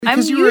I'm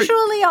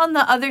usually on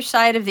the other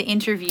side of the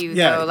interview,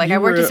 though. Like, I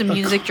worked as a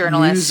music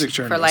journalist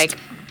for like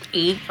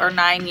 8 or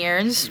 9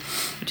 years,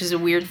 which is a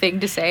weird thing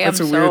to say.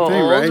 That's I'm a weird so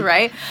thing, old,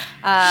 right?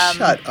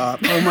 Shut up.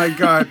 Oh, my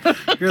God.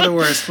 You're the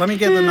worst. Let me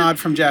get the nod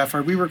from Jeff.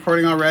 Are we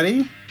recording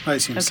already? I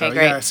assume so.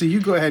 Great. Yeah, so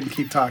you go ahead and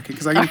keep talking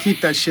because I'm going to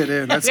keep that shit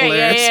in. That's Okay,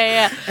 hilarious.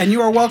 yeah. And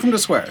you are welcome to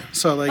swear.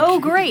 So like. Oh,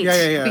 great.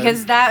 Yeah.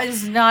 Because that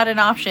is not an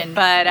option.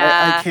 But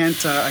I can't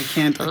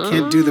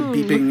do the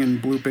beeping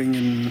and blooping,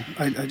 and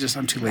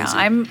I'm too lazy.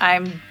 No,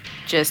 I'm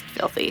just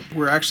filthy.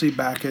 We're actually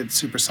back at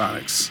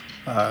Supersonics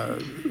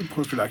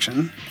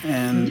post-production,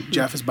 and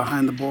Jeff is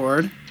behind the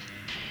board,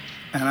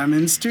 and I'm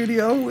in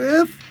studio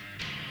with...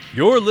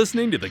 You're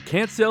listening to the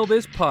Can't Sell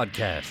This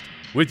podcast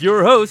with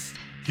your hosts,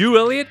 Hugh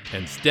Elliott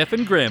and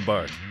Stefan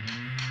Grambart.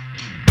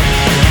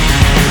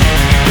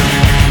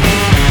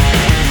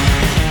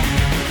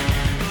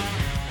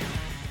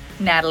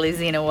 Natalie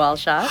Zena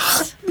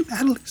Walshots.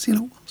 Natalie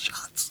Zena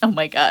Walshots. Oh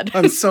my God.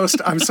 I'm so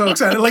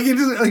excited. Like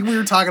we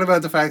were talking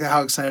about the fact that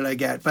how excited I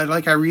get, but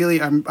like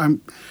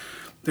I'm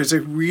there's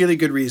a really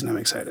good reason I'm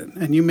excited.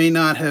 And you may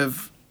not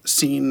have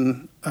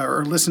seen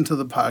or listened to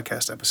the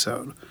podcast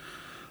episode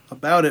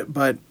about it,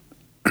 but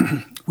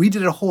we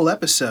did a whole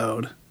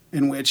episode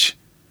in which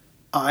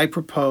I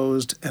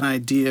proposed an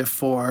idea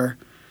for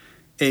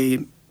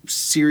a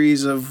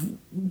series of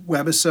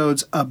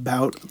webisodes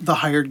about the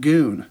hired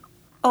goon.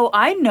 Oh,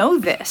 I know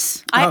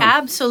this. I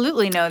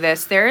absolutely know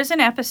this. There is an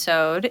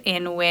episode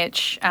in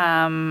which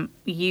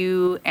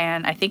you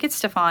and I think it's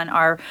Stefan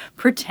are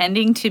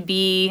pretending to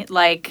be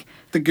like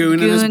the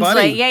goon and his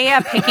buddy.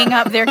 Like, picking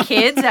up their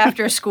kids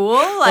after school.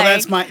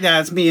 Like, well,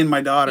 that's me and my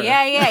daughter.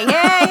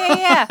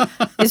 Yeah.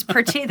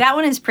 That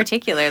one is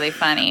particularly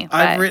funny.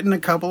 I've written a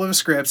couple of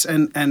scripts,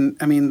 and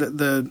I mean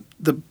the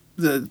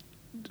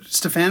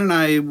Stefan and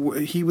I,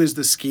 he was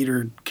the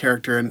Skeeter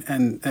character and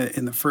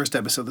in the first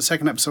episode. The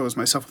second episode was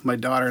myself with my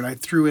daughter, and I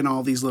threw in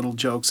all these little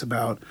jokes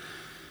about,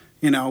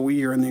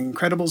 we are in the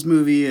Incredibles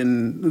movie,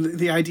 and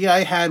the idea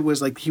I had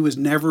was like he was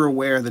never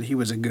aware that he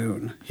was a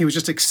goon. He was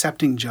just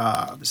accepting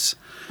jobs.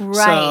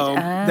 Right. So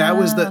that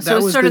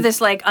was sort of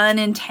this like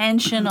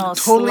unintentional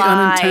totally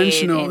slide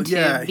unintentional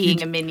into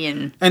being a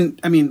minion. And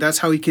I mean that's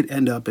how he could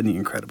end up in the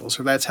Incredibles,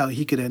 or that's how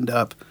he could end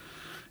up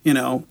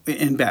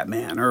in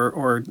Batman,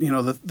 or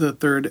the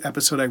third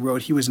episode I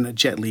wrote, he was in a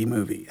Jet Li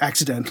movie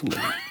accidentally.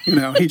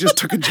 He just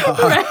took a job.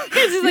 Right.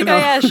 He's just like, oh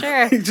yeah,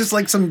 sure. He's just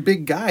like some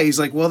big guy. He's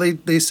like, well,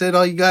 they said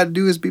all you got to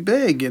do is be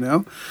big,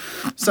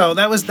 So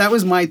that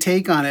was my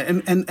take on it,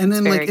 and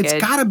then like it's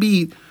got to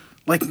be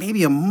like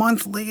maybe a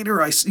month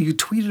later, you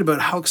tweeted about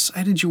how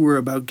excited you were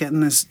about getting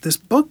this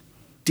book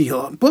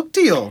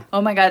deal.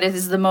 Oh my God, it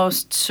is the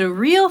most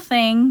surreal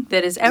thing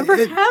that has ever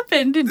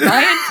happened in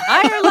my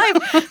entire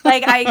life.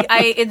 Like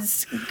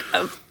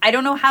I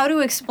don't know how to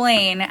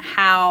explain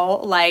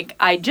how like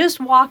I just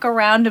walk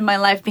around in my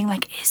life being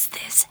like, is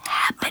this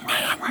happening?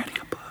 I'm writing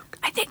a book.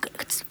 I think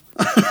it's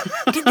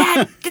did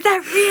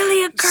that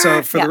really occur?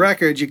 So for the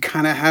record, you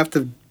kind of have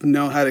to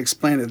know how to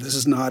explain it. This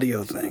is an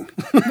audio thing.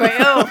 Right.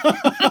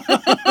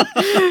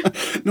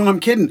 No,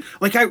 I'm kidding.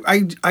 Like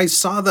I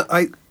saw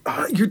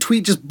your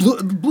tweet just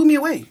blew me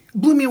away.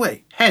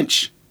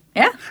 Hench.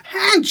 Yeah.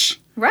 Hench.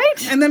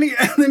 Right. And then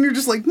you're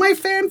just like, my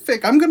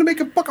fanfic. I'm gonna make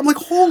a book. I'm like,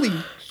 holy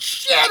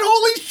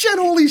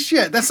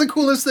shit. That's the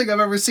coolest thing I've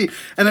ever seen.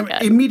 And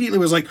I immediately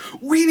was like,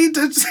 we need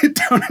to sit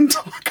down and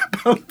talk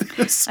about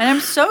this. And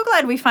I'm so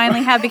glad we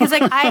finally have, because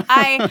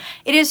like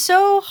it is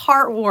so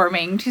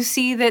heartwarming to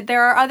see that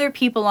there are other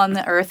people on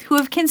the earth who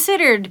have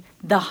considered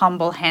the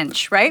humble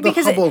hench, right?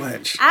 Because humble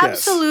hench,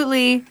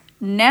 absolutely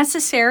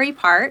necessary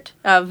part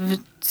of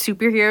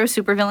superhero,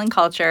 supervillain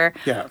culture.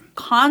 Yeah.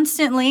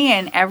 Constantly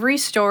in every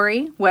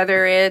story,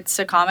 whether it's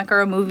a comic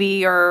or a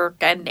movie or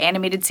an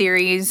animated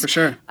series. For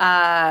sure.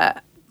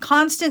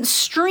 Constant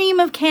stream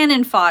of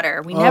cannon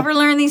fodder. We never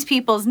learn these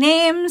people's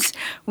names.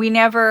 We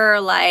never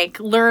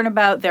learn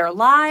about their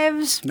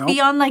lives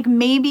beyond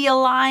maybe a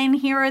line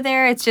here or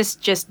there. It's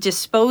just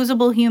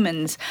disposable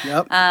humans.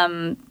 Yep.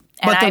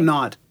 But they're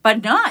not.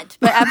 But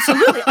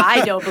absolutely.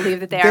 I don't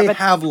believe that they are. They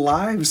have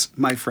lives,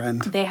 my friend.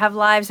 They have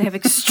lives. They have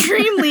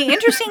extremely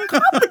interesting,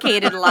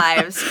 complicated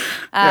lives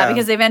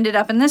because they've ended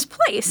up in this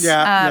place.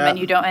 And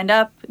you don't end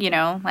up,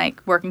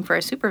 working for a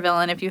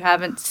supervillain if you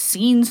haven't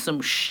seen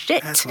some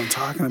shit. That's what I'm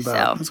talking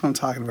about. That's what I'm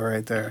talking about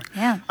right there.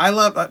 Yeah. I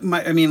love,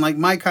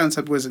 my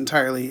concept was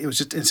it was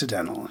just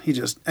incidental.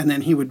 And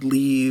then he would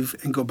leave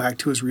and go back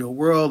to his real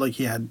world. Like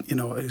he had, he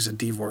was a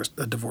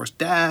divorced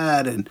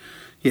dad, and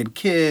he had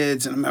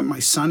kids, and my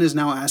son is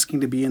now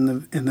asking to be in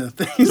the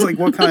thing. He's like,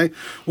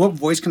 what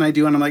voice can I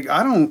do? And I'm like,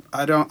 I don't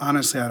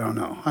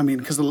know. I mean,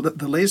 because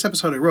the latest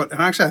episode I wrote, and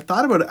actually I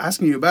thought about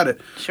asking you about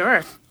it.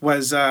 Sure.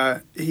 Was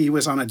he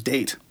was on a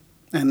date,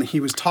 and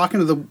he was talking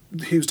to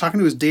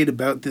his date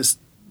about this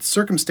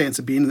circumstance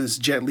of being in this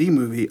Jet Li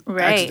movie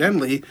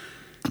accidentally,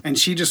 and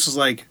she just was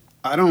like,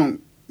 I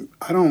don't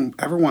I don't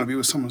ever want to be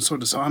with someone so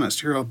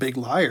dishonest. You're a big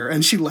liar.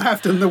 And she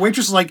laughed, and the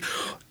waitress was like,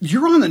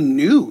 you're on the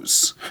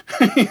news.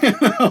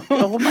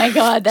 Oh my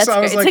God, that's So I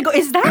great. was It's like,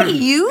 is that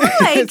you?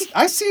 Like,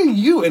 I see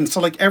you. And so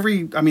like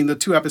the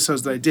 2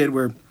 episodes that I did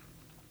where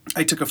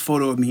I took a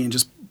photo of me and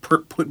just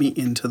put me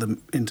into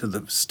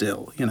the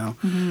still, you know.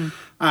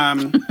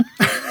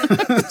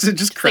 So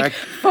just crack. like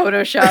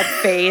Photoshop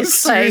face.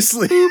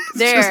 Seriously. Like,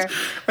 there.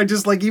 I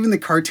just like even the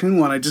cartoon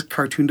one. I just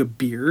cartooned a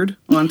beard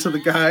onto the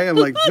guy. I'm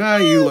like,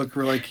 you look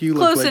like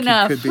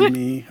enough. you could be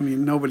me. I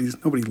mean, nobody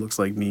looks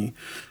like me.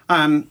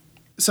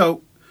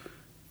 So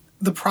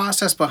the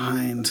process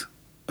behind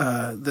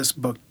this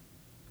book.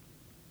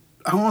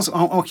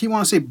 I keep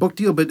want to say book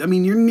deal, but I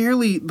mean you're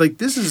nearly like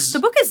this is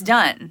The book is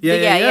done.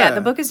 Yeah. The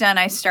book is done.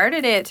 I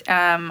started it.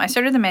 I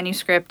started the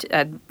manuscript.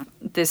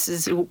 This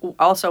is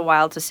also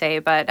wild to say,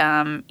 but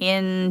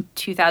in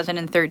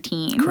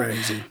 2013.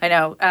 crazy. I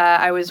know.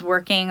 I was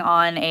working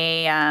on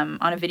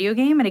a video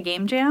game at a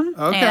game jam,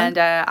 Okay. and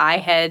I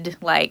had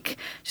like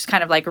just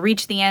kind of like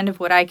reached the end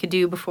of what I could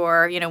do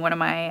before one of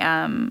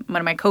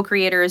my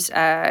co-creators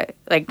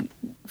like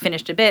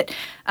finished a bit,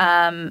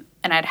 and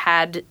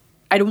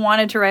I'd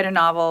wanted to write a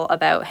novel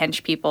about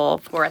hench people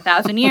for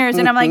 1,000 years.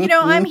 And I'm like,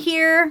 I'm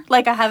here.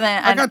 Like, I have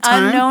an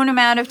unknown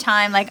amount of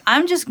time. Like,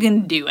 I'm just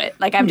going to do it.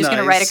 Like, I'm just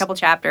going to write a couple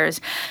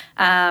chapters.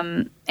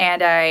 And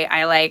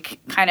I like,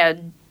 kind of,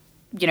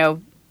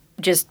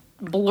 just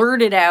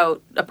blurted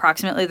out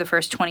approximately the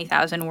first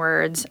 20,000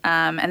 words.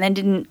 And then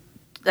didn't,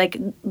 like,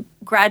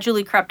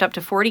 gradually crept up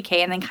to 40K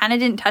and then kind of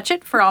didn't touch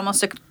it for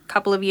almost a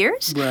couple of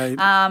years. Right.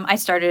 I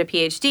started a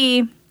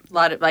PhD.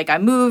 I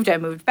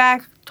moved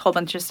back. Whole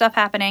bunch of stuff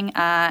happening,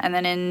 and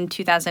then in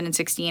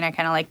 2016 I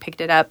kind of like picked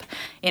it up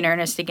in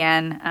earnest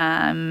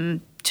again.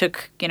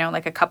 Took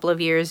like a couple of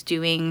years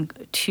doing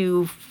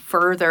 2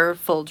 further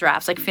full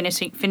drafts, like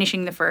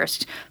finishing the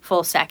first,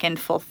 full second,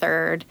 full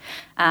third,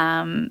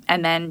 and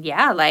then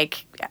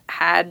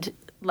had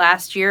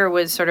last year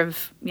was sort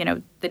of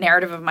the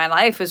narrative of my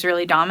life was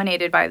really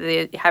dominated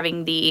by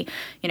having the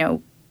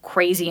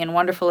crazy and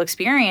wonderful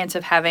experience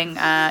of having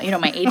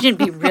my agent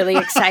be really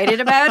excited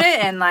about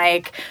it and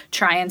like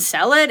try and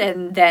sell it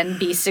and then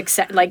be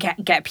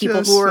get people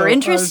Just who are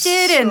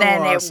interested and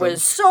then awesome. it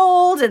was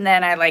sold and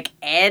then I like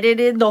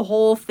edited the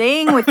whole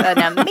thing with an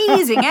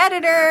amazing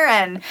editor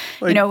and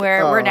we're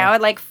now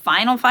at like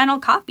final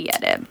copy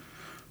edit.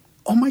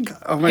 Oh my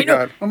god! Oh my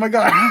god! Oh my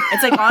god!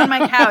 It's like on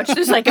my couch.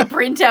 There's like a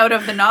printout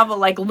of the novel,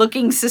 like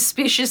looking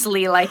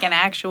suspiciously like an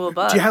actual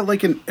book. Do you have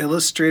like an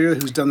illustrator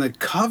who's done the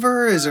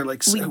cover? Is there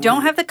like We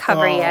don't have the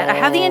cover yet. I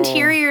have the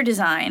interior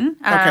design.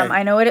 Okay.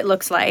 I know what it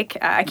looks like.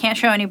 I can't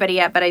show anybody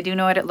yet, but I do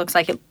know what it looks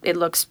like. It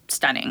looks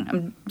stunning.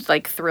 I'm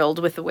like thrilled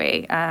with the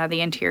way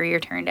the interior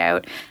turned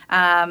out.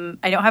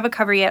 I don't have a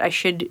cover yet. I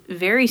should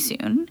very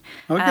soon.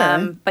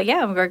 Okay. But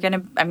yeah, I'm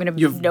gonna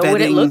You have know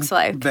what it looks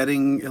like.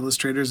 Vetting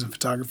illustrators and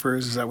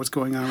photographers. Is that what's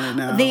going on right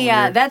now?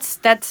 That's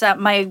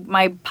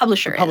my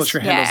publisher. The publisher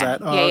handles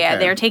that? Oh, yeah, okay.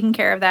 they're taking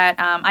care of that.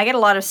 I get a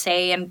lot of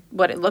say in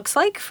what it looks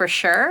like for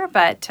sure,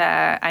 but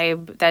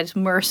that's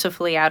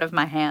mercifully out of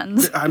my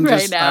hands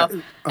right now.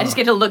 I just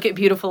get to look at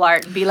beautiful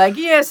art and be like,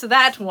 yes,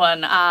 that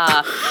one.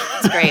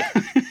 It's great.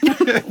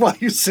 While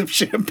you sip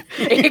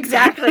champagne.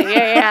 Exactly.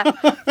 Yeah.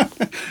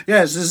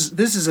 Yes,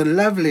 this is a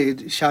lovely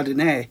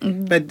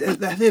Chardonnay, but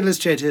that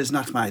illustrator is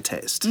not my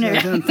taste. I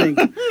don't think.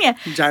 Yeah.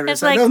 Gyrus,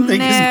 It's like, I don't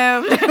think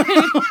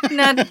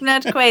no,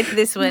 not quite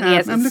this one.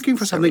 Yes, I'm it's looking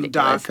for so something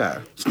ridiculous.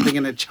 darker, something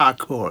in a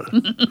charcoal.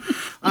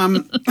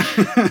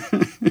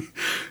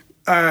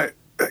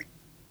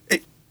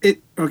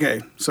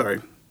 Okay,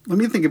 sorry. Let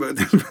me think about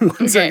this for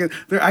one second.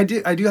 I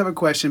do have a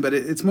question, but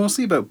it's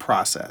mostly about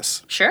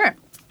process. Sure.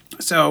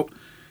 So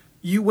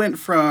you went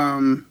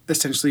from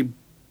essentially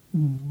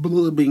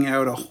blibbing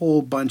out a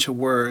whole bunch of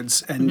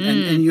words, and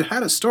you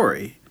had a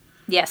story.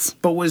 Yes.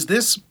 But was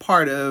this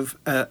part of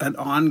an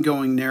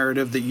ongoing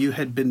narrative that you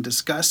had been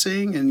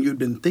discussing and you'd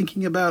been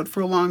thinking about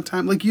for a long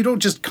time? Like, you don't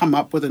just come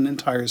up with an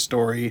entire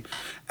story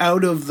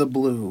out of the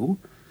blue.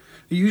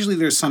 Usually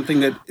there's something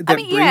that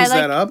brings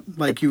that up.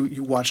 Like,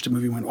 you watched a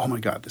movie and went, oh my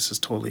God, this is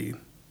totally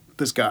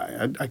this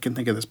guy. I can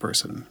think of this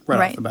person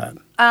right off the bat.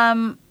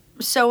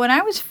 So when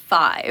I was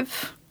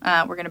 5...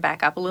 we're going to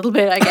back up a little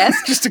bit, I guess.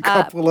 Just a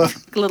couple of...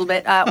 A little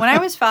bit. When I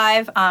was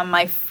 5,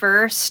 my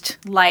first,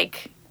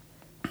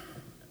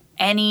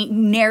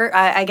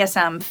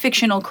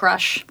 fictional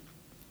crush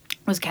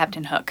was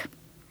Captain Hook.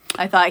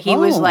 I thought he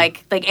was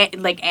like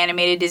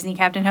animated Disney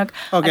Captain Hook.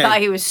 Okay. I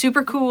thought he was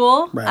super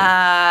cool,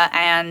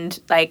 and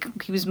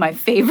he was my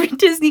favorite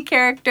Disney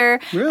character.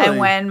 Really? And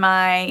when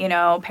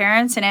my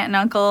parents and aunt and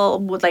uncle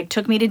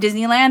took me to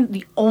Disneyland,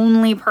 the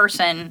only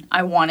person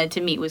I wanted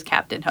to meet was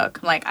Captain Hook.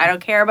 I'm like, I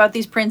don't care about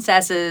these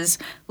princesses.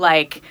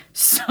 Like,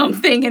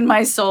 something in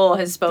my soul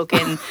has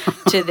spoken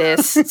to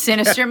this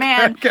sinister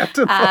man,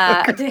 Captain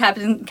Hook.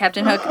 to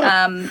Captain Hook.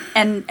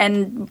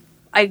 And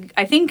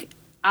I think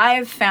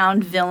I've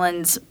found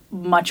villains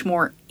much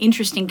more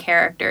interesting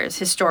characters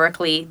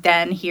historically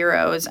than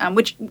heroes,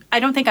 which I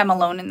don't think I'm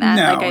alone in that.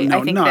 No,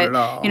 I think not that at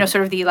all.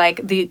 sort of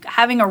the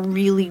having a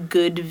really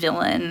good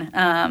villain,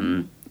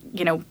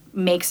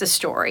 makes a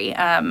story.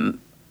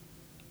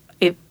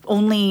 If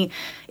only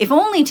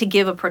to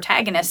give a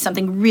protagonist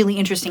something really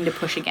interesting to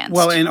push against.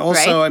 Well, and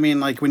also, right? I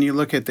mean, like when you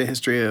look at the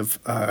history of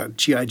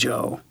G.I.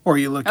 Joe, or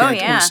you look at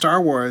yeah. or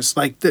Star Wars,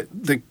 like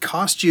the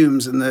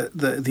costumes and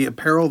the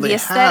apparel they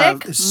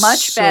aesthetic, have is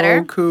much so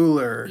better.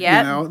 cooler.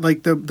 Yep. You know,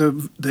 like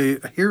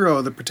the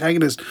hero, the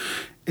protagonist,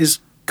 is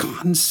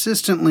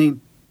consistently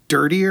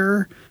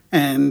dirtier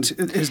and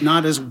is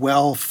not as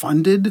well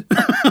funded.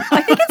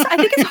 I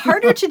think it's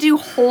harder to do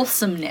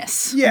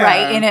wholesomeness, Yeah,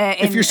 right?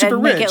 if you're super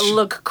and make rich. it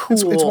look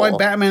cool. It's why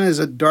Batman is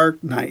a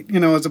dark knight,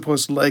 as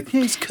opposed to like,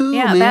 hey, he's cool,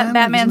 Yeah, man.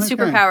 Batman's He's a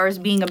nice guy. superpower is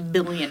being a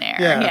billionaire.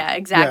 Yeah, Yeah,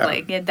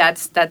 exactly. yeah.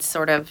 That's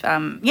sort of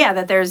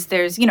that there's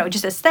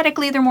just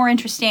aesthetically they're more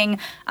interesting.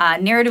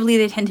 Narratively,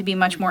 they tend to be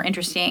much more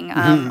interesting.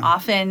 Mm-hmm.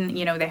 Often,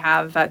 they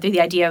have the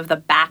idea of the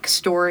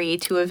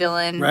backstory to a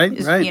villain. Right,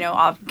 is, right.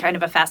 Kind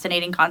of a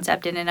fascinating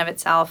concept in and of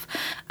itself.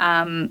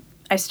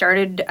 I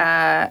started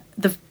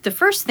the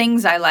first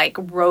things I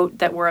wrote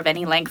that were of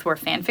any length were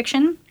fan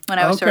fiction when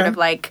I was sort Okay.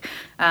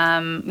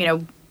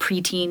 of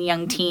preteen,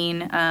 young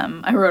teen.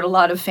 I wrote a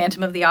lot of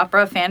Phantom of the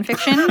Opera fan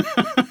fiction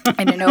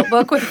in a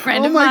notebook with a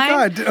friend Oh of my mine.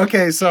 God.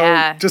 Okay, so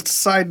Yeah. just a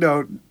side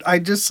note. I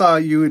just saw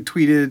you had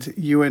tweeted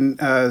you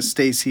and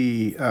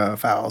Stacey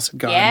Fowles had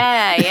gone.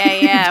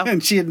 Yeah.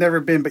 And she had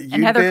never been, but you'd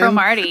And Heather been.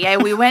 Cromartie. Yeah,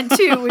 we went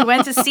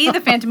to see the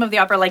Phantom of the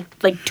Opera like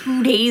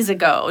 2 days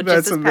ago,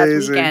 That's just this past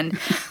amazing. weekend.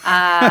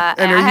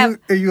 And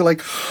are you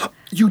like,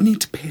 you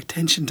need to pay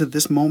attention to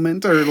this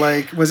moment? Or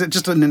was it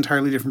just an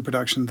entirely different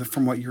production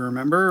from what you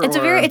remember? It's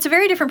a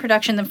very different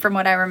production than from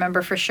what I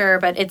remember for sure,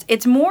 but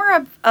it's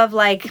more of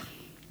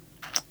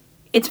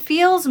it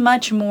feels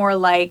much more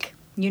like,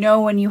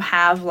 when you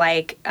have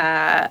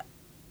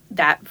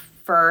that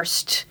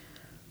first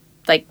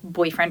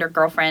boyfriend or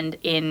girlfriend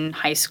in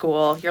high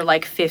school, you're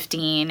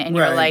 15 and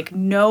you're Right.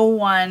 no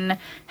one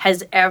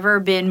has ever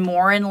been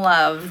more in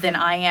love than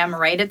I am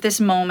right at this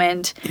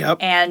moment. Yep.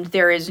 And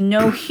there is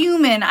no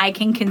human I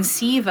can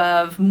conceive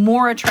of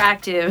more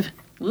attractive.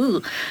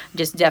 Ooh,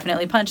 just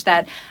definitely punched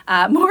that.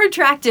 More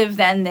attractive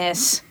than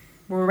this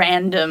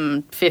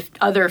random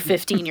other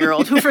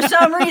 15-year-old who for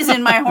some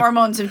reason my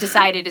hormones have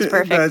decided is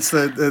perfect. That's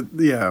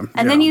yeah.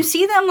 And then you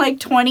see them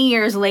 20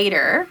 years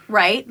later,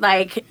 right?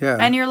 Yeah.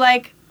 And you're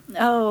like,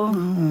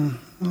 oh,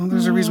 Well,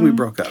 there's a reason we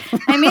broke up.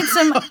 I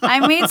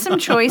made some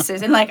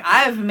choices, and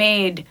I've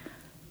made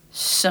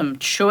some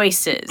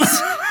choices.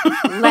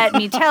 Let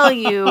me tell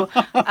you,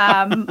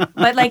 but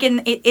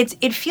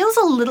it feels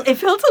a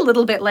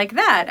little bit like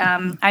that.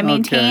 I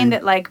maintain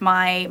that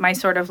my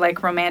sort of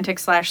romantic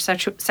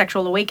 /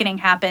 sexual awakening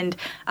happened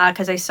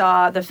because I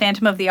saw the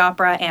Phantom of the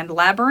Opera and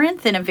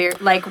Labyrinth in a very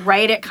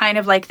right at kind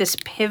of this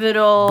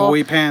pivotal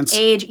Bowie pants.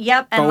 age.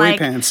 Yep, and Bowie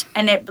pants.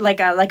 and it like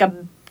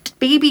a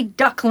baby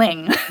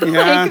duckling.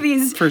 Yeah,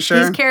 these for sure.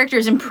 these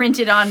characters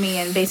imprinted on me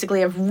and basically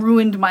have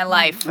ruined my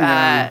life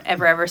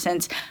ever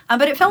since.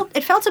 But it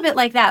felt a bit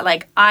like that.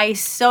 I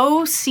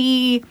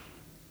see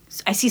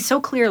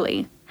so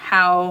clearly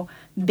how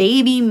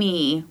baby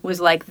me was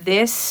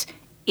this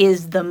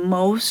is the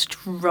most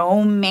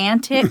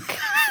romantic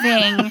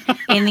thing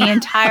in the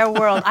entire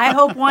world. I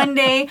hope one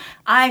day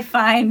I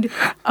find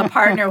a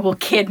partner who will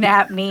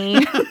kidnap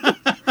me.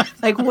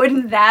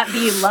 Wouldn't that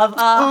be love?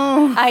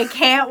 I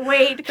can't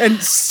wait. And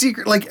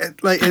secret,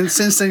 and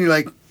since then you're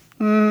like,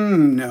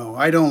 no,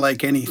 I don't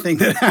like anything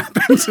that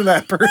happens to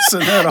that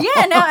person at all.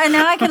 Yeah,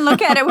 now I can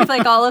look at it with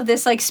all of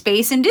this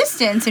space and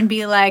distance and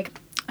be like,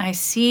 I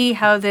see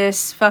how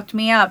this fucked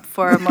me up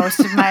for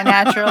most of my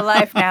natural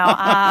life now.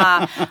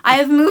 I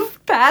have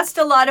moved past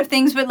a lot of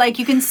things, but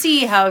you can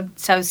see how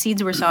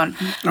seeds were sown.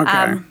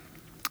 Okay.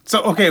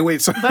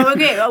 Wait. So, But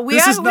okay,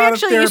 this is not a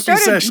therapy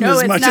session No, as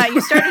it's much. not.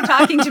 You started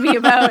talking to me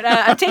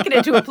about taking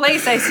it to a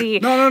place. I see.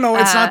 No.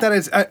 It's not that.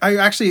 It's I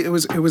actually it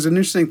was an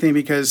interesting thing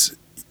because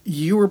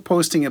you were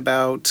posting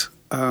about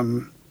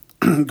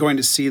going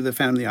to see the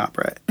Phantom of the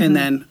Opera, and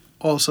then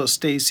also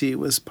Stacey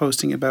was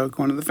posting about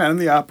going to the Phantom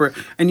of the Opera,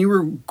 and you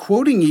were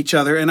quoting each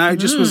other, and I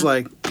just was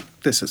like,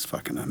 this is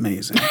fucking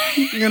amazing.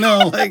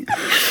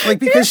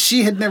 Because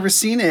she had never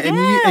seen it,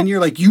 and you're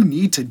like, you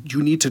need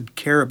to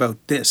care about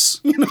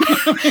this.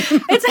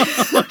 It's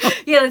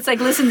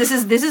listen, this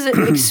is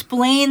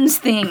explains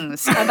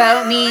things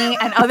about me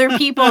and other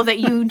people that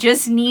you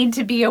just need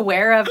to be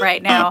aware of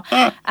right now.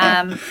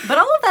 But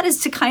all of that is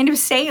to kind of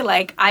say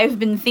I've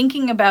been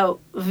thinking about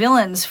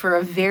villains for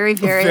a very,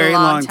 very,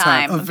 long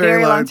time. A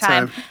very long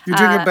time. You're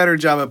doing a better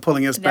job at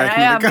pulling us back.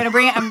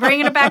 I'm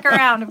bringing it back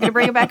around.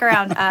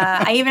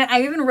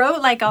 I even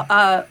wrote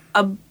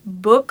a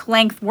book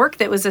length work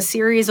that was a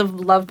series of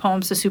love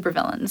poems to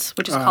supervillains,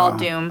 which is called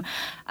Doom,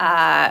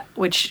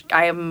 which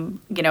I am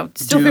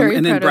still Doom, very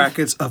and proud in of.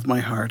 brackets of my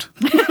heart.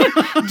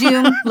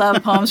 Doom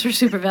love poems for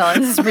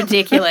supervillains. It's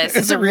ridiculous.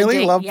 Is it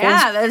really love poems?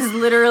 Yeah, that is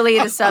literally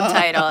the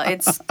subtitle.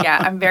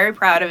 I'm very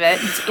proud of it.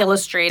 It's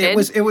illustrated.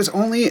 It was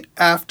only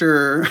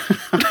after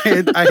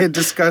I had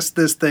discussed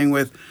this thing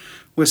with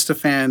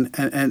Stefan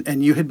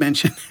and you had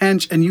mentioned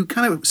Hench, and you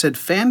kind of said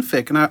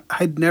fanfic, and I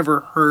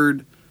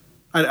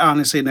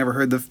honestly had never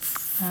heard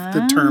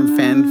the term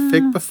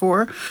fanfic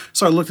before.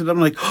 So I looked it up and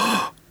I'm like,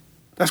 oh,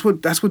 that's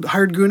what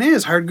Hired Goon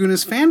is. Hired Goon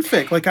is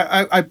fanfic. Like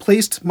I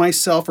placed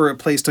myself, or I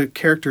placed a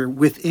character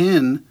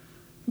within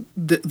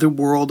the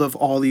world of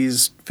all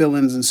these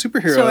villains and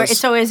superheroes.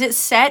 So is it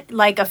set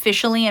like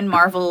officially in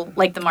Marvel,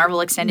 like the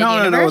Marvel extended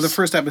universe? No. The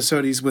first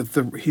episode he's with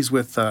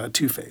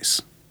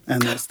Two-Face.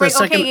 And the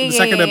second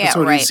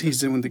episode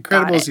he's in with the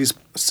Incredibles. He's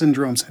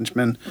Syndrome's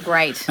henchman.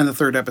 Right. And the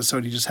third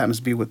episode he just happens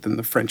to be within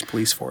the French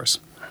police force.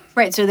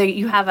 Right. So there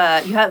you have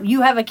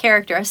a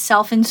character, a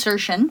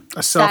self-insertion.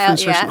 A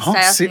self-insertion.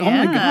 Oh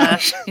my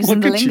gosh! Using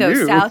Look the at lingo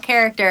you. Style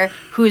character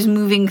who is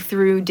moving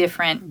through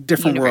different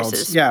universes.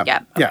 worlds.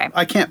 Yeah. Okay.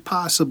 I can't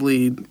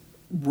possibly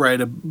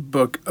write a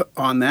book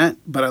on that,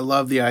 but I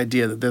love the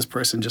idea that this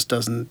person just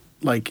doesn't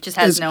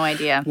has no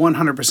idea.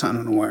 100%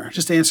 unaware.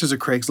 Just answers a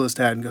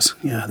Craigslist ad and goes,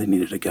 "Yeah, they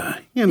needed a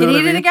guy." They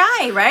needed a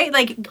guy, right?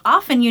 Like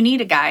often you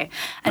need a guy,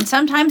 and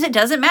sometimes it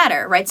doesn't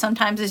matter, right?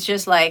 Sometimes it's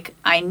just like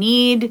I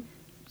need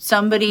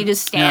somebody to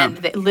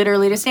stand,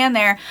 literally to stand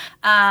there.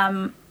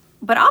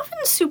 But often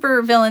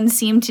supervillains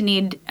seem to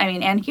need,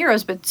 and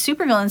heroes, but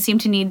supervillains seem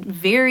to need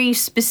very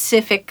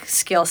specific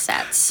skill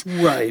sets.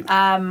 Right.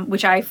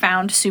 Which I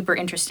found super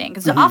interesting.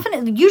 Because often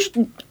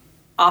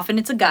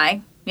it's a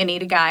guy. You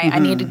need a guy. I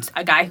need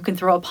a guy who can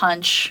throw a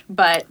punch,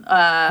 but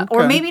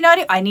or maybe not.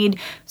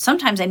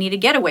 Sometimes I need a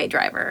getaway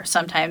driver.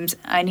 Sometimes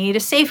I need a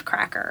safe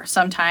cracker.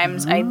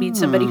 Sometimes I need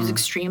somebody who's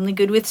extremely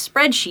good with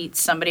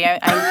spreadsheets.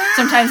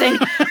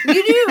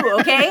 You do,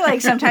 okay?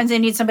 Like sometimes I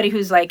need somebody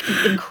who's like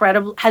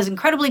has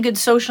incredibly good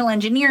social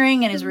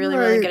engineering and is really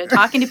really good at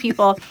talking to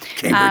people.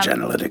 Cambridge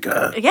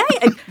Analytica. Yeah,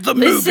 the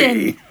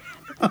listen,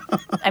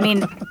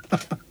 movie.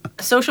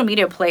 Social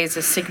media plays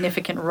a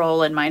significant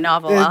role in my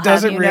novel.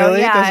 Does it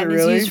really? Yeah,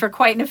 it's used for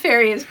quite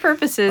nefarious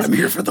purposes. I'm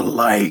here for the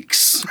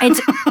likes.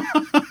 It's,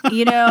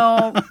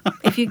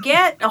 if you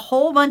get a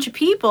whole bunch of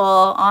people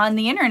on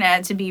the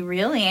internet to be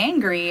really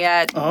angry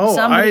at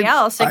somebody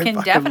else, it can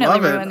definitely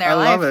ruin their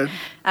life.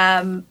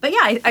 I love it. But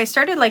yeah, I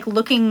started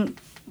looking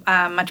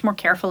much more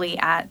carefully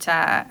at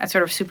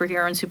sort of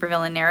superhero and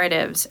supervillain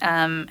narratives,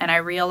 and I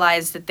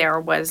realized that there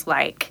was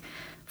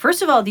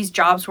first of all, these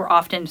jobs were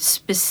often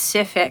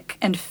specific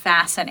and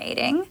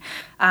fascinating.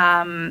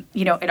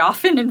 It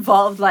often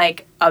involved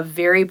a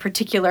very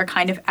particular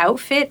kind of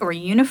outfit or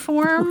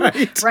uniform,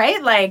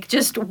 right? Like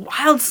just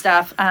wild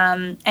stuff.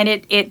 And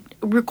it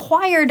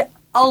required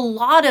a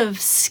lot of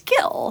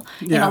skill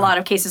in a lot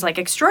of cases, like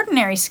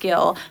extraordinary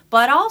skill,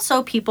 but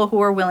also people who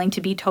are willing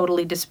to be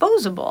totally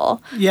disposable,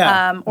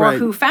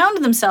 who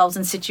found themselves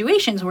in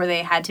situations where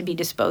they had to be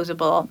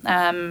disposable.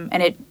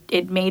 And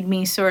it made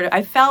me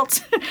I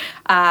felt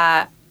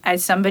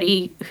as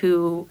somebody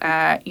who,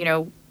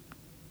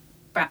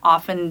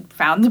 often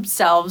found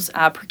themselves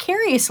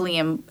precariously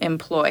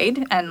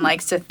employed and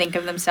likes to think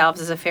of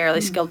themselves as a fairly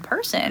skilled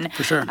person.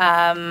 For sure.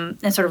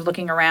 And sort of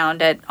looking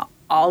around at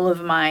all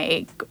of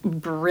my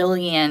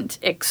brilliant,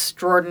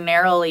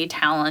 extraordinarily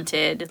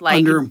talented,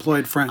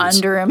 underemployed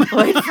friends.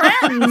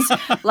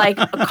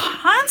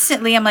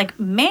 Constantly, I'm like,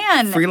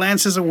 man.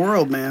 Freelance is a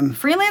world, man.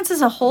 Freelance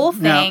is a whole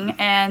thing,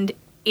 and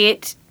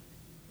it,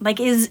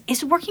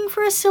 is working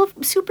for a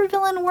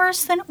supervillain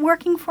worse than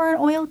working for an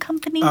oil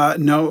company?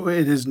 No,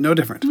 it is no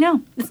different.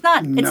 No, it's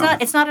not.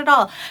 It's not at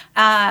all.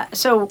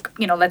 So,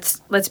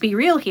 let's be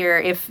real here.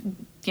 If,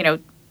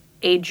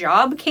 a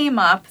job came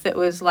up that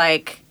was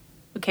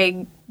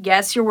okay,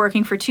 yes, you're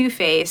working for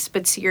Two-Face,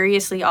 but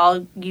seriously,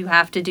 all you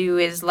have to do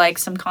is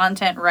some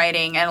content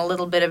writing and a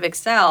little bit of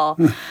Excel.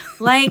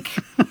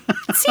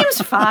 It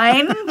seems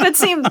fine. That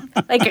seems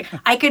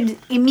I could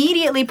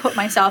immediately put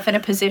myself in a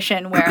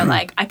position where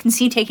I can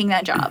see taking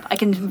that job. I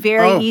can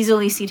very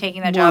easily see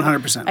taking that job.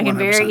 100%. I can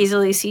very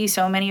easily see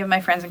so many of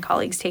my friends and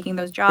colleagues taking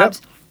those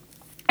jobs. Yep.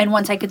 And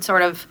once I could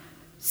sort of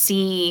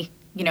see,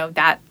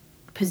 that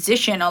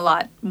position a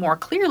lot more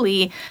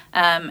clearly,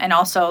 and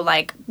also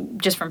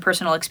just from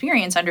personal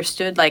experience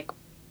understood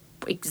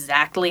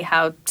exactly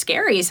how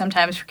scary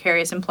sometimes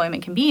precarious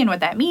employment can be and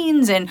what that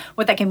means and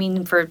what that can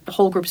mean for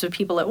whole groups of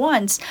people at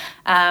once.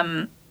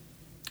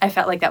 I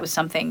felt like that was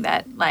something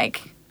that I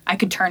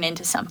could turn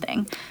into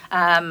something.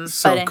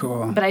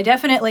 Cool. But I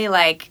definitely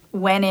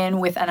went in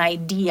with an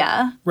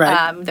idea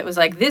that was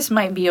this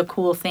might be a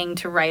cool thing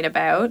to write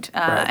about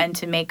and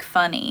to make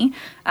funny.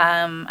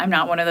 I'm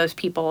not one of those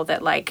people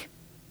that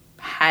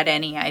had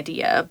any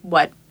idea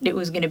what it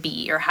was going to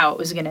be or how it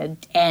was going to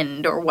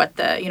end or what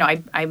the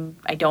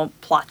I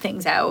don't plot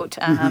things out.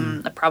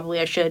 Probably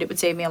I should. It would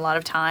save me a lot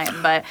of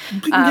time. But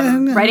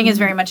writing is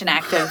very much an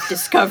act of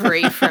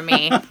discovery for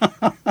me,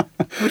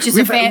 which is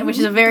a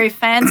very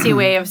fancy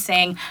way of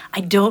saying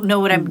I don't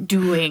know what I'm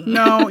doing.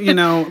 No,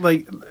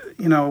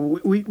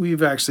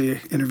 we've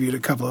actually interviewed a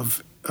couple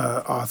of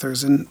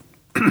authors, and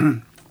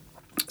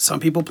some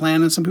people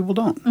plan and some people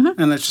don't.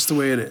 Mm-hmm. And that's just the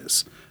way it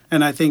is.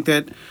 And I think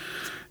that,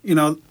 you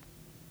know,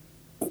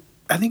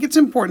 I think it's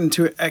important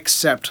to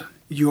accept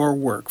your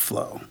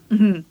workflow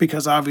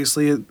because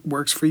obviously it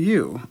works for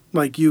you.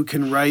 Like you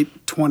can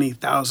write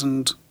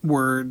 20,000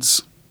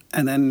 words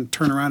and then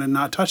turn around and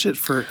not touch it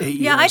for 8 years.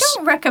 Yeah, I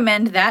don't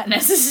recommend that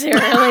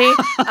necessarily.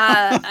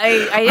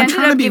 I ended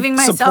trying to up be giving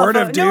myself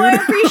supportive, no, I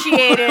dude.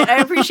 appreciate it. I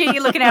appreciate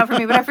you looking out for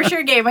me, but I for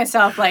sure gave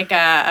myself like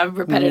a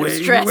repetitive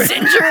stress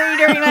injury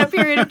during that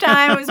period of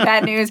time. It was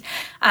bad news.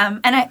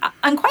 And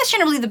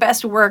unquestionably the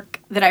best work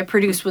that I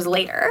produced was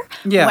later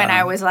when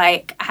I was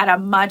like had a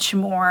much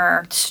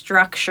more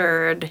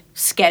structured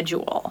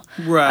schedule.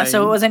 Right.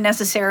 So it wasn't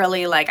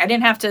necessarily like I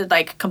didn't have to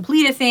like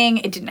complete a thing.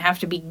 It didn't have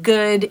to be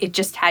good. It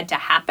just had to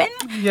happen.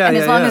 Yeah, and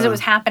as long as yeah. it was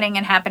happening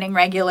and happening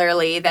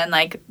regularly, then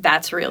like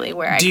that's really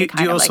where I could kind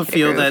do you of also like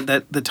feel hit a groove.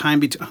 that the time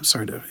between... I'm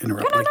sorry to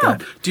interrupt No, like no.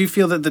 that. Do you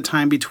feel that the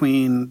time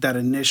between that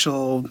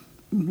initial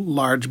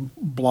large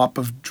blop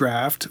of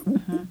draft,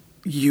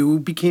 you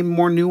became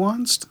more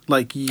nuanced?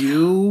 Like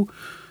you...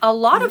 A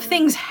lot of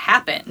things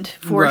happened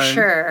for Right.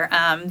 sure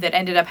that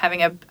ended up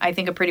having I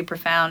think a pretty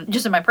profound,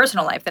 just in my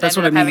personal life, that That's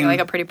ended up what I having mean,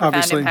 like a pretty profound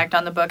obviously. impact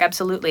on the book.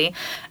 Absolutely.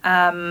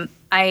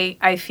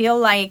 I feel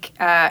like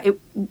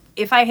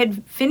if I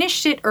had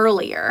finished it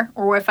earlier,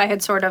 or if I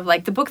had sort of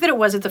like the book that it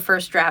was at the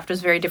first draft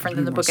was very different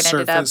than the book it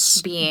ended up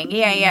Surface. being.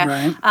 Yeah.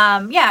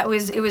 Right.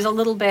 It was a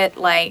little bit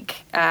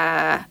like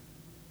I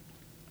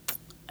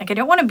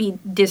don't want to be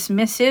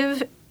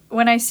dismissive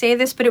when I say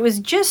this, but it was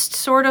just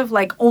sort of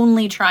like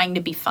only trying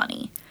to be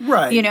funny.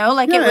 Right. You know,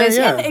 like it was,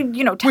 and,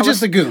 you know, Which is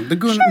the goon. The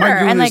goon, Sure, my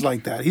goon and, is like-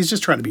 like that. He's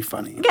just trying to be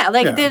funny. Yeah,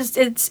 like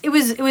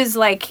it was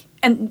like,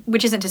 and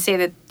which isn't to say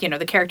that, you know,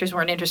 the characters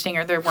weren't interesting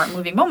or there weren't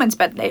moving moments,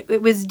 but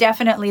it was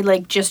definitely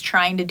like just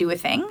trying to do a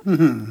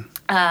thing.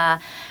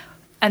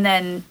 And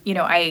then, you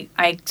know, I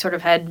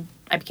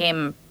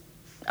became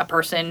a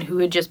person who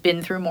had just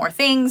been through more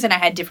things, and I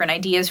had different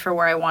ideas for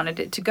where I wanted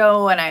it to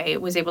go, and I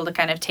was able to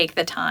kind of take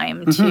the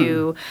time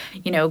to,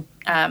 you know,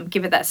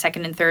 give it that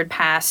second and third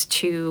pass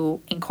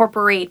to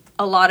incorporate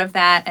a lot of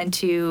that and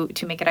to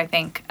make it, I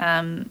think,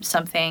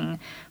 something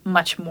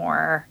much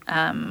more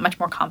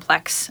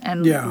complex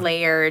and Yeah.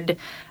 layered,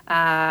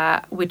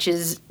 which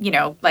is, you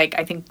know, like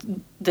I think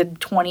the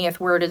 20th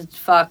word is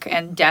fuck,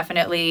 and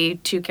definitely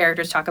two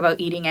characters talk about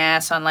eating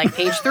ass on like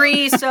page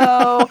 3.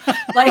 So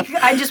like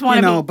I just want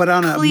You to know, be but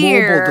on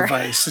clear. a mobile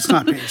device, it's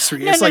not page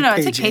 3. No, It's like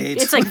it's page 8.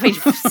 It's like page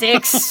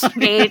 6,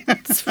 8.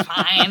 It's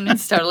fine.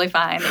 It's totally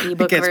fine. The It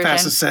ebook gets version.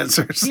 past the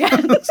censors. Yeah,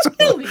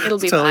 it'll be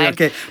Totally fine.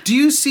 okay. Do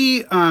you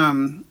see...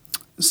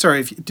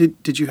 sorry, if you,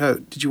 did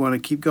you want to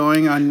keep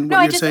going on what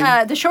No, you're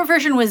saying? the short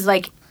version was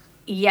like,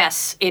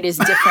 yes, it is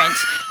different,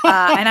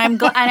 and I'm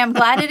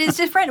glad it is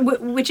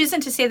different. Which isn't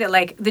to say that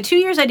like the 2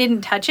 years I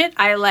didn't touch it,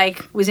 I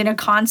like was in a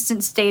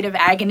constant state of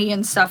agony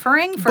and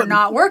suffering for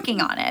not working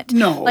on it.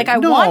 No, like I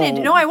no.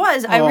 wanted. No, I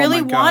was. I Oh,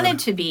 really my God. wanted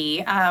to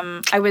be.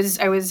 I was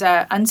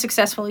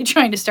unsuccessfully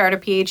trying to start a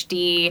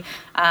PhD.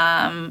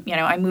 You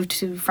know, I moved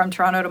from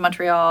Toronto to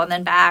Montreal and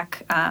then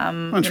back.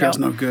 Montreal's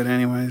no good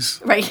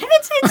anyways. Right.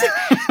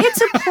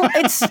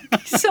 It's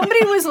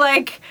somebody was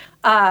like,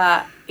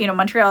 you know,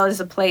 Montreal is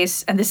a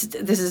place, and this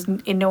is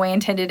in no way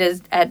intended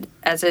as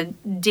a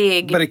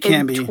dig. But it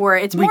can be.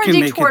 It's We more a can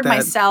dig make it toward that.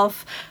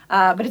 myself,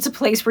 but it's a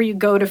place where you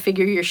go to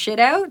figure your shit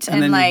out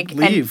And then like you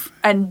leave.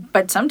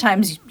 but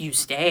sometimes you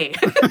stay,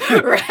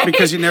 right?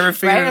 Because you never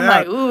figured right? it I'm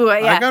out. like, ooh,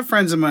 yeah. I got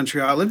friends in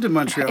Montreal. I lived in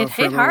Montreal It for a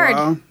hit little hard.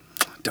 while.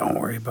 Don't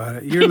worry about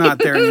it. You're not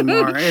there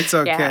anymore. It's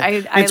okay.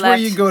 I it's where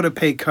left. you go to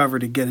pay cover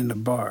to get into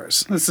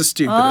bars. That's the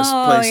stupidest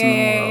place in the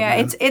world. Yeah.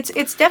 man.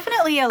 It's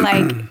definitely a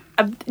like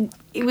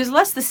it was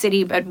less the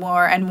city, but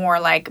more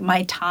like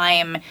my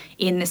time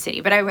in the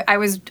city. But I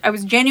was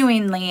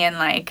genuinely in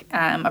like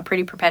a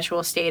pretty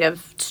perpetual state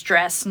of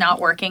stress, not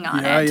working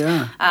on it.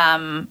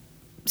 Yeah.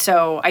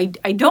 So I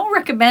don't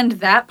recommend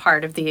that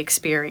part of the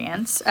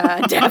experience.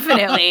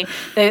 Definitely,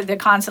 the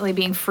constantly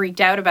being freaked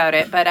out about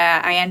it. But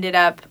I ended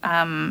up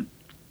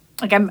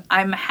like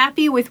I'm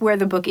happy with where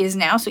the book is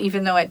now. So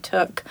even though it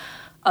took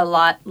a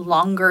lot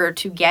longer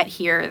to get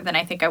here than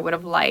I think I would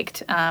have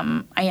liked,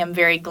 I am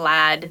very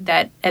glad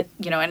that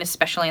you know, and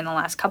especially in the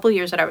last couple of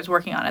years that I was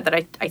working on it,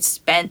 that I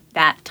spent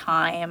that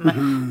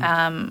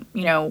time,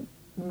 you know,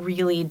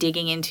 really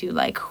digging into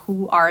like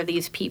who are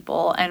these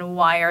people and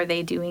why are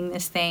they doing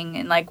this thing,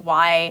 and like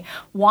why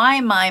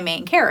my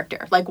main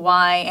character, like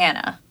why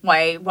Anna,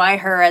 why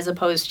her as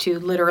opposed to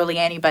literally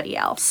anybody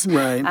else,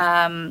 Right.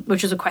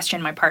 which was a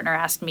question my partner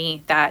asked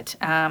me that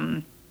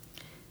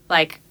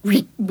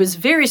was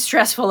very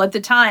stressful at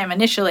the time.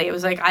 Initially it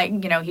was like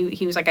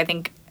he was like, I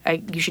think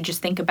you should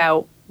just think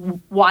about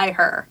why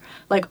her,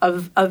 like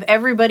of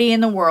everybody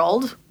in the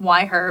world,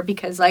 why her,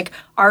 because like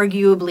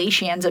arguably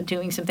she ends up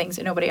doing some things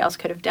that nobody else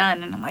could have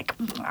done. And I'm like,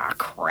 oh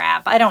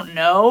crap, I don't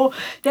know.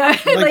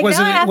 Like, was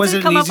now I have it to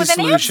an come up easy with an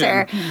solution?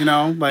 answer. You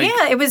know, like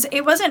Yeah,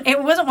 it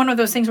wasn't one of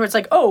those things where it's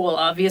like, oh well,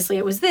 obviously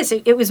it was this.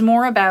 It was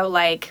more about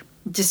like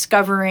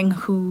discovering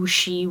who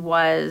she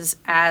was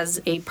as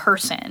a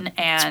person.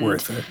 And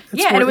It's worth it.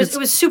 and it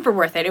was super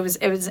worth it. It was,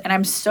 and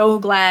I'm so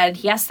glad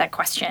he asked that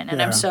question,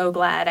 and I'm so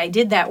glad I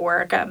did that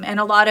work. And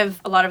a lot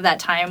of that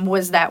time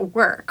was that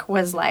work,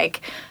 was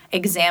like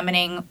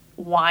examining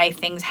why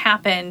things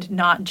happened,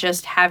 not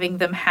just having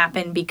them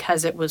happen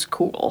because it was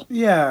cool.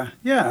 Yeah.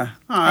 Oh,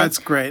 that's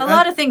great. A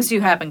lot of things do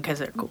happen because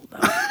they're cool, though.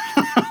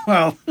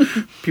 Well,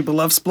 people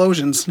love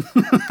explosions.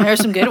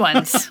 There's some good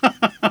ones.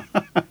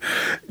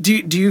 Do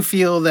you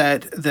feel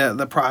that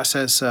the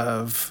process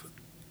of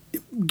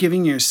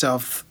giving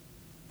yourself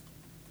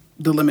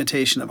the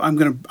limitation of I'm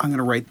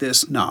gonna write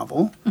this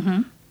novel,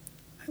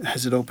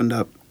 has it opened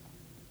up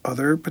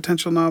other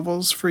potential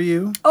novels for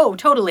you? Oh,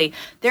 totally.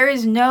 There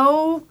is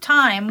no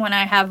time when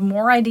I have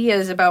more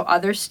ideas about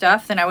other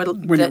stuff than I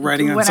would When you're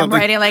writing on when something. I'm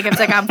writing, like, it's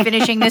like I'm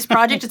finishing this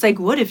project. It's like,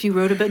 what if you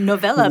wrote a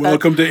novella about...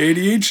 Welcome to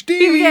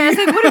ADHD. Yeah, it's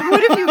like,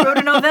 what if you wrote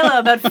a novella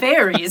about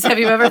fairies? Have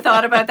you ever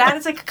thought about that?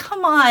 It's like,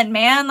 come on,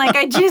 man. Like,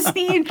 I just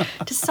need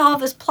to solve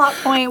this plot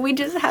point. We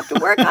just have to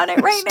work on it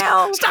right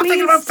now. Stop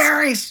thinking about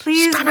fairies.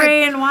 Please, Stop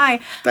Ray it. and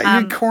why.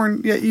 That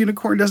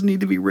unicorn doesn't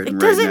need to be written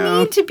It right doesn't now.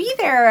 need to be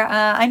there.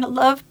 I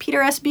love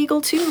Peter S.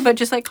 Beagle too, but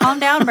just like calm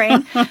down,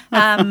 brain.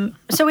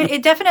 So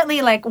it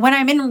definitely, like, when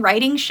I'm in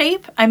writing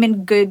shape, I'm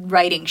in good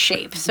writing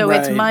shape. So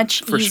it's Right,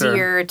 much for sure.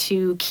 easier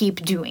to keep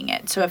doing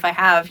it. So if I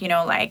have,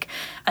 like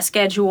a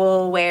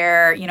schedule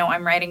where,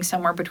 I'm writing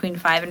somewhere between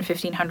 500 and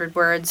 1,500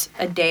 words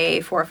a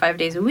day, 4 or 5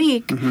 days a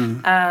week,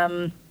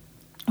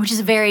 which is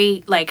a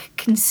very, like,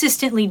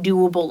 consistently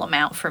doable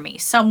amount for me,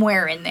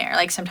 somewhere in there.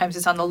 Like, sometimes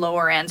it's on the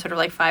lower end, sort of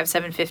like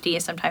 750.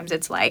 Sometimes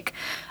it's like...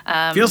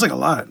 Feels like a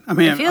lot. I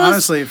mean,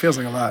 honestly, it feels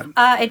like a lot.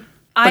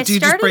 But do you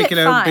just break it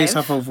out 5. based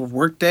off of a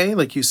work day?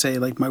 Like you say,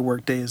 like my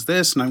work day is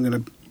this, and I'm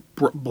going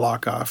to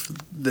block off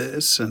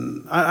this,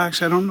 and I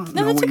don't know.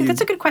 No,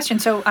 that's a good question.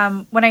 So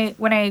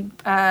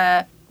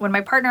when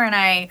my partner and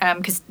I,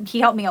 because he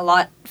helped me a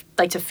lot,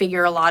 like, to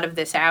figure a lot of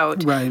this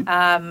out, Right.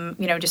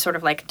 Just sort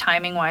of like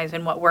timing wise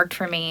and what worked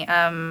for me.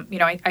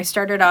 I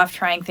started off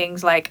trying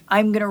things like,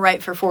 I'm going to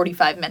write for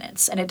 45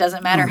 minutes, and it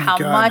doesn't matter Oh my how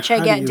God, much I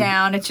how get do you-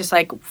 down. It's just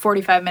like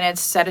 45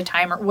 minutes, set a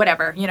timer,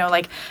 whatever,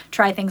 like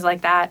try things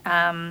like that.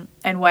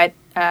 And what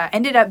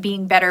ended up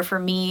being better for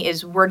me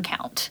is word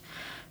count.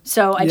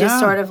 So I just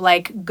sort of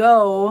like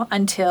go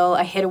until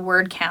I hit a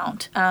word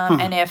count.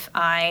 And if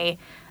I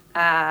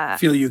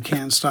feel you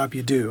can stop,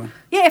 you do.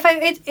 Yeah,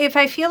 if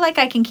I feel like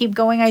I can keep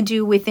going, I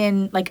do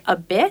within like a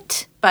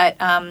bit. But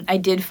I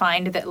did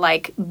find that,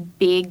 like,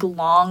 big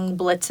long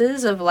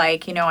blitzes of,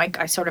 like,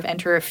 I sort of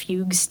enter a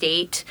fugue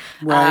state,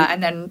 Right.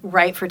 and then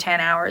write for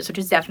 10 hours, which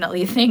is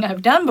definitely a thing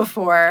I've done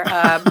before,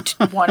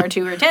 1 or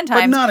 2 or 10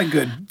 times. But not a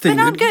good thing.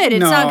 But not good. It's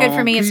not good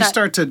for me. No, It's you not-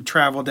 start to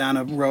travel down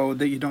a road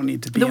that you don't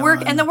need to be The work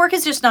on. and the work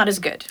is just not as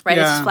good, right?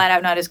 It's Yeah. just flat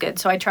out not as good.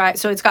 So I try.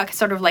 So it's got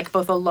sort of like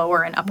both a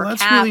lower and upper Well,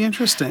 that's cap. really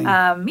interesting.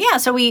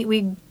 So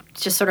we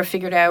just sort of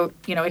figured out,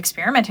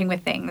 experimenting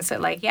with things that,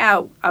 like,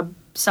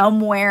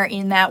 somewhere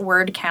in that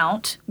word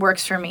count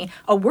works for me.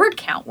 A word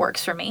count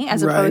works for me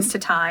as Right. opposed to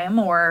time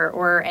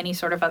or any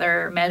sort of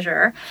other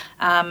measure.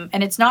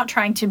 And it's not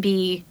trying to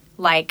be,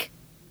 like,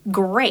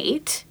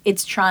 great.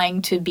 It's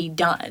trying to be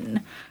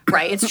done,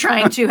 right? It's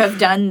trying to have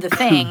done the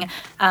thing.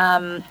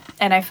 And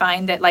I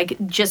find that, like,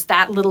 just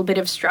that little bit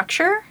of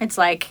structure, it's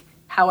like,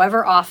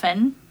 however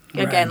often,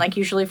 again, Right. like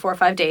usually 4 or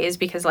 5 days,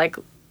 because, like,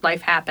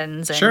 life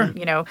happens and, Sure.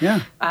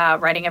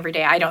 writing every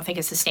day I don't think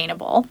is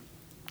sustainable.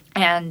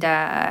 And,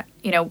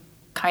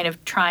 kind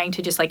of trying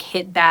to just, like,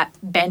 hit that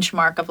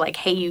benchmark of, like,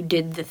 hey, you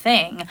did the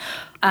thing.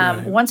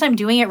 Right. Once I'm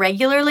doing it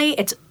regularly,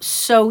 it's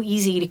so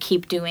easy to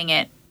keep doing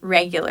it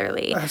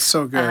regularly. That's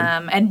so good.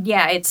 And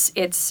yeah, it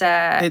sets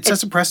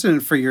a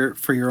precedent for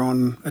your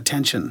own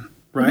attention,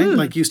 right? Mm-hmm.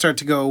 Like you start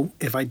to go,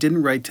 if I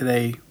didn't write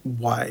today,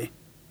 why?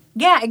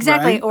 yeah,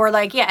 exactly. Right? Or,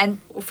 like, yeah,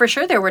 and for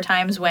sure there were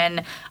times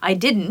when I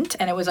didn't,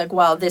 and it was like,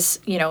 well, this,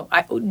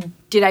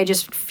 did I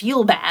just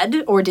feel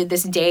bad, or did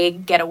this day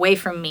get away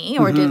from me,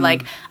 or did,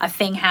 like, a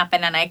thing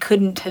happen and I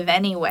couldn't have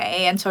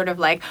anyway, and sort of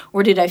like,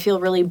 or did I feel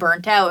really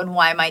burnt out, and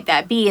why might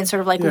that be, and sort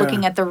of like Yeah.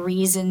 looking at the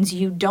reasons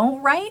you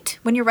don't write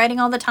when you're writing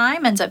all the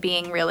time ends up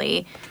being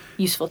really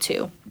useful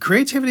too.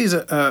 Creativity is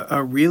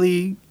a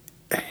really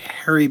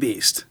hairy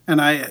beast. And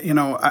I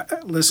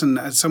listen,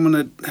 as someone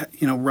that,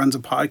 runs a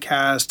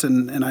podcast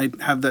and I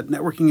have that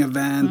networking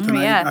event and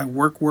yeah. I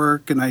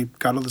work and I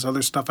got all this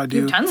other stuff I do.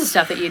 You have tons of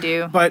stuff that you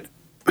do. But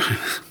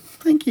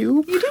thank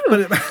you. You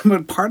do.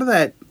 But part of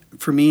that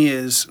for me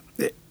is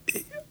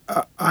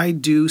I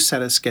do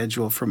set a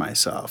schedule for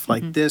myself.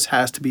 Like this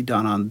has to be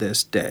done on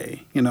this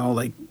day.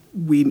 Like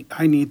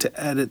I need to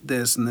edit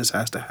this and this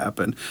has to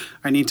happen.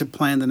 I need to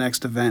plan the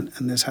next event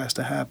and this has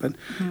to happen.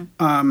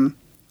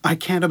 I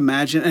can't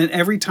imagine. And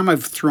every time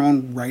I've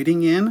thrown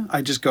writing in,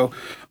 I just go,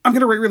 I'm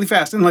going to write really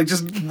fast and, like,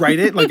 just write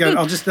it. Like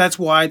I'll just, that's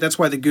why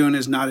the Goon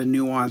is not a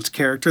nuanced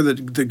character.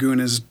 The Goon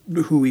is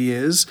who he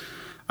is.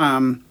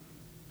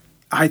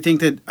 I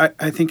think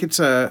it's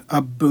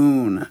a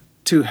boon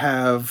to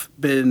have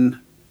been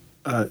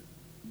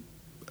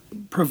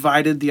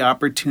provided the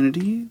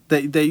opportunity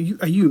that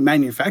you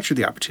manufactured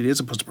the opportunity as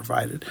opposed to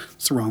provided.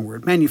 It's the wrong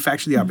word.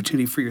 Manufacture the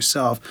opportunity for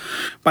yourself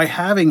by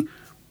having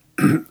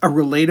a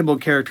relatable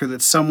character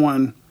that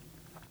someone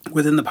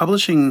within the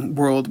publishing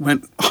world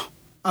went, oh,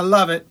 I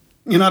love it.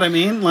 You know what I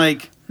mean?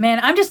 Like,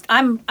 man,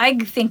 I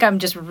think I'm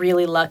just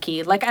really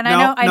lucky. Like, and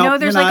No, I know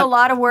there's you're like not. a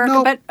lot of work,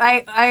 No. but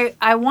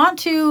I want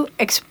to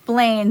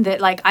explain that,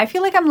 like, I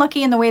feel like I'm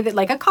lucky in the way that,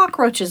 like, a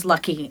cockroach is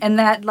lucky, and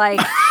that, like,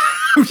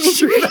 I'm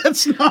sure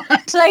that's not.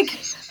 it's like,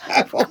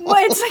 well,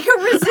 it's like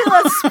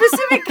a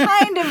specific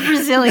kind of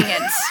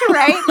resilience,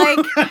 right?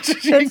 Like,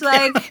 it's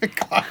like, a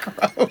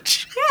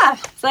cockroach. yeah,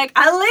 it's like,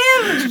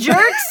 I lived,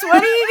 jerks.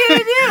 What are you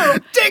gonna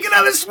do? Take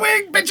another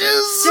swing,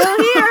 bitches.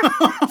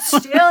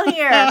 Still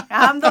here.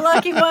 I'm the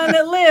lucky one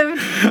that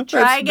lived.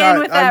 Try again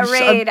with that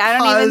raid. I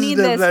don't even need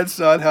this. That's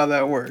not how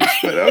that works.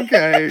 But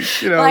okay,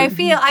 you know.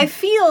 Well, I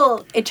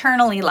feel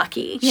eternally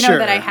lucky, you know, Sure.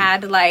 that I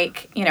had,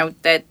 like, you know,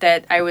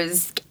 that I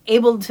was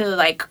able to,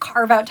 like,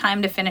 carve out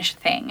time to finish a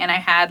thing, and I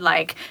had,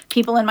 like,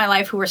 people in my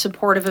life who were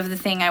supportive of the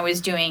thing I was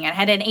doing. I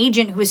had an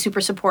agent who was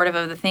super supportive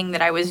of the thing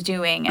that I was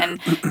doing, and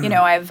you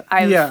know,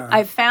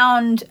 I've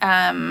found,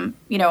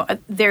 you know,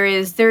 there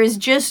is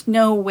just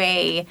no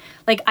way.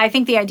 Like, I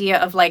think the idea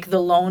of, like, the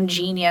lone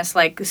genius,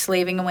 like,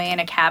 slaving away in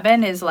a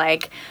cabin is,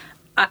 like,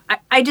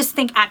 I just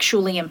think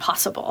actually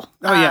impossible.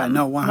 Oh, yeah,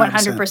 no,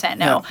 100%. 100%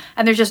 no. Yeah.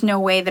 And there's just no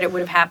way that it would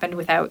have happened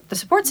without the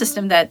support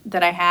system that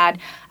I had.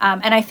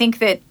 And I think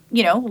that,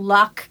 you know,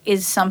 luck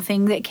is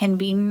something that can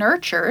be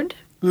nurtured,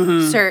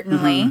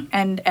 certainly,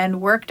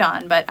 and worked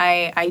on. But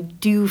I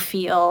do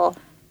feel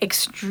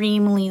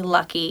extremely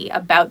lucky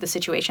about the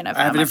situation I've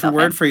I have a different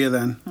word for you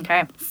then.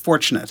 Okay.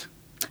 Fortunate.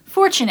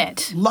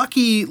 Fortunate.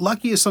 Lucky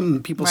is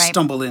something people Right.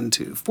 stumble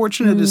into.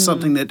 Fortunate is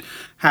something that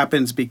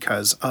happens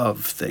because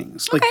of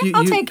things. Okay,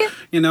 I'll take it.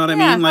 You know what I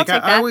Yeah, mean? Like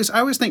I'll take I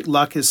always think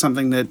luck is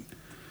something that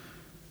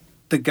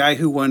the guy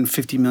who won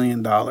 $50 million,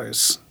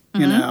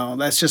 you know,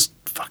 that's just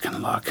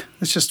fucking luck.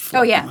 It's just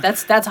Oh, yeah, luck.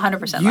 that's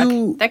 100%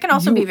 luck. That can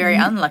also be very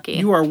unlucky.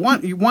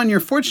 You're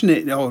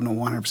fortunate. Oh no,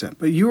 100%.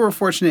 But you are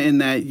fortunate in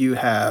that you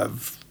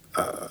have,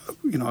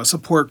 you know, a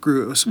support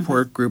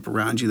group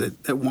around you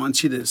that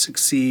wants you to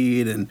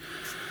succeed, and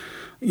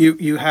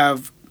you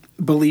have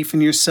belief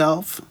in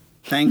yourself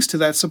thanks to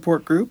that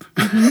support group,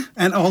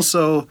 and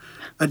also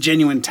a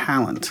genuine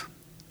talent.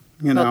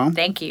 You know. Well,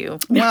 thank you.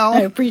 Well,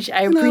 I appreciate.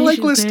 I like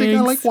listening.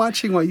 I thanks. like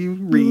watching what you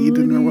read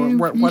and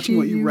watching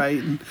what you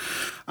write.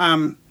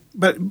 And,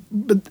 but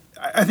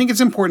I think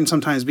it's important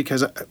sometimes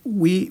because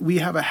we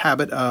have a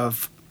habit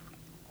of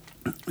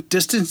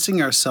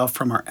distancing ourselves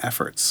from our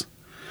efforts,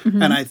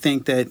 and I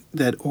think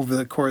that over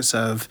the course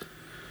of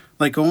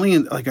I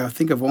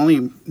think I've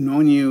only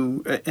known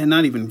you, and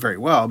not even very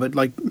well, but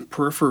like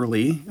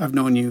peripherally, I've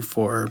known you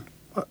for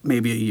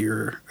maybe a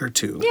year or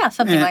two. Yeah,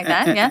 something like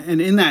that, yeah.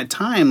 And in that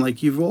time,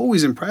 like, you've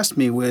always impressed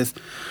me with,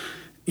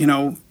 you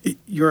know,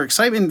 your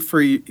excitement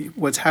for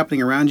what's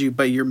happening around you,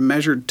 but your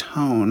measured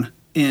tone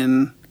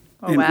in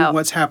wow.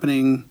 what's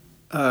happening,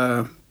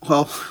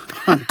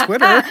 on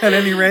Twitter at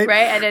any rate.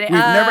 Right. We've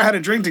never had a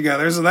drink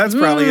together, so that's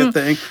probably a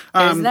thing.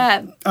 There's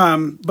that.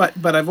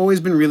 But I've always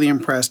been really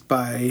impressed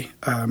by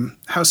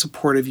how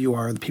supportive you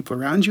are of the people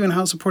around you and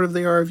how supportive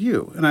they are of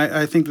you. And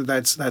I think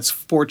that's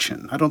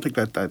fortune. I don't think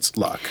that's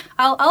luck.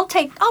 I'll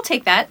take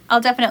that.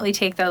 I'll definitely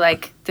take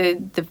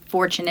the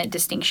fortunate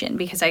distinction,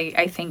 because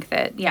I think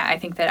that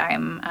I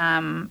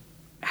am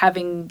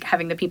having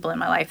the people in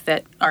my life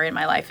that are in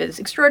my life is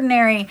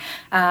extraordinary,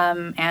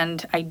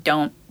 and I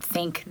don't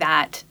think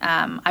that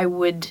I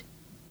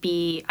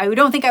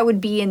don't think I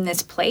would be in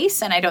this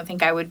place, and I don't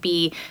think I would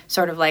be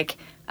sort of like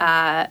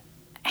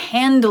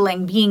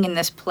handling being in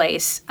this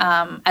place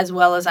as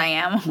well as I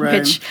am. Right.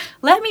 Which,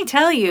 let me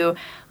tell you,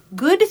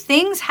 good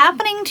things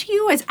happening to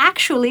you is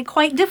actually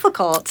quite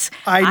difficult.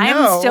 I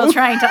know. I'm still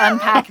trying to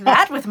unpack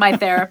that with my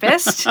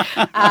therapist.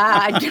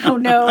 I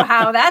don't know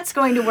how that's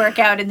going to work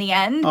out in the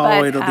end. Oh,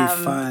 but, it'll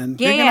be fun.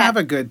 Yeah, You're gonna have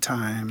a good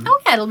time.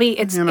 Oh yeah, it'll be.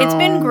 It's You been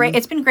know. great.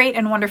 It's been great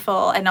and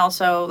wonderful, and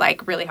also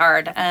like really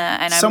hard.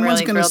 And I'm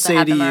really gonna thrilled to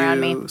have them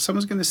around me.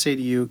 Someone's going to say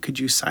to you, "Could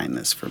you sign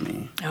this for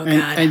me?" Oh, and,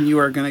 God. and you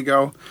are going to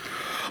go,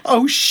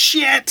 "Oh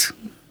shit!"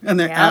 And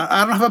they're, Yep.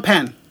 I don't have a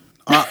pen.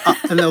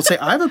 And they'll say,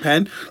 "I have a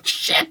pen."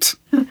 Shit!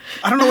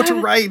 I don't know what to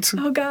write.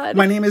 Oh, God.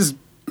 My name is,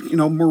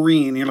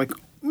 Maureen. And you're like,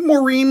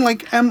 Maureen,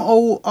 like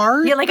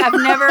M-O-R? Yeah, like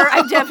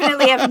I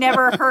definitely have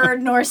never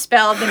heard nor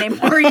spelled the name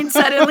Maureen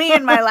suddenly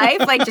in my life.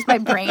 Like, just my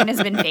brain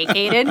has been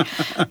vacated.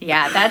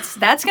 Yeah,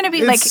 that's gonna be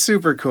It's like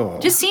super cool.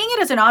 just seeing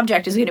it as an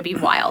object is gonna be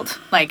wild.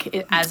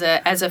 Like as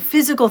a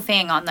physical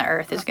thing on the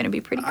earth is gonna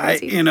be pretty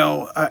crazy.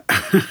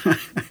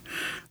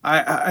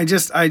 I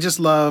just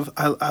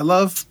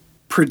love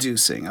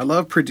producing. I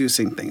love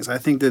producing things. I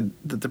think that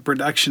the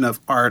production of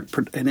art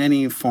in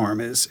any form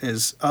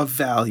is of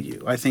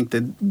value. I think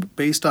that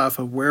based off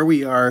of where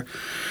we are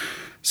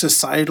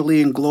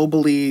societally and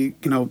globally,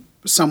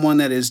 someone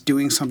that is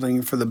doing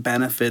something for the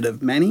benefit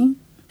of many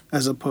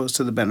as opposed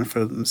to the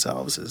benefit of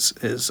themselves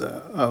is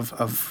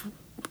of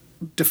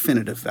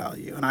definitive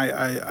value, and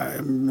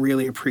I'm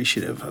really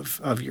appreciative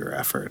of your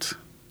effort.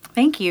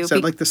 Thank you. Is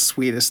that like the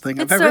sweetest thing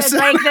I've It's ever so, said?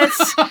 like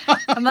this.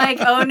 I'm like,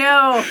 oh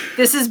no,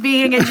 this is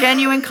being a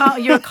genuine.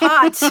 You're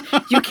caught.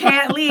 You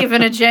can't leave,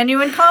 and a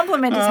genuine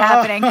compliment is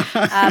happening.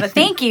 But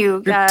thank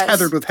you. You're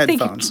tethered with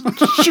headphones.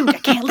 Shoot, I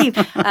can't leave.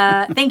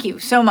 Thank you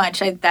so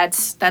much.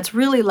 That's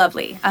really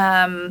lovely.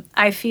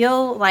 I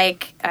feel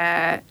like.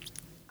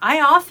 I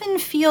often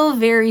feel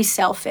very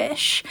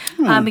selfish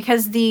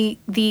because the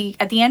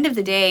at the end of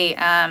the day,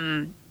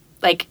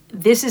 like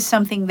this is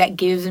something that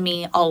gives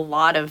me a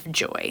lot of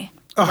joy.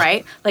 Oh.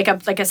 Right? Like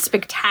a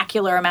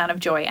spectacular amount of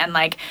joy. And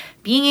like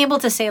being able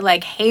to say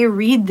like, hey,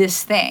 read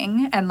this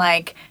thing and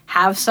like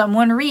have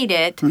someone read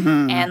it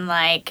and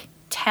like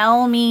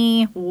tell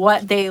me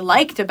what they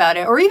liked about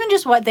it or even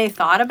just what they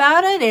thought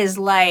about it is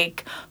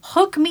like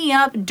hook me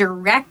up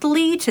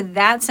directly to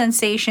that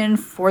sensation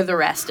for the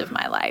rest of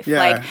my life. Yeah.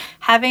 Like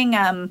having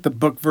the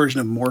book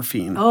version of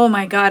morphine. Oh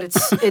my God,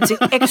 it's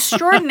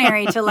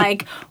extraordinary to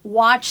like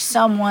watch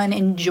someone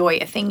enjoy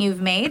a thing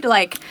you've made.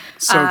 Like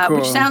so cool.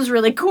 Which sounds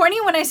really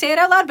corny when I say it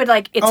out loud, but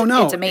like it's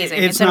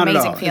amazing. It's an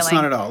amazing feeling. It's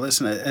not at all.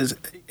 Listen, as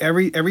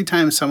every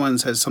time someone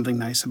says something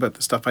nice about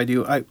the stuff I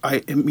do,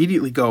 I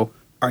immediately go,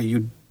 "Are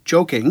you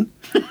joking?"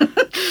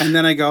 And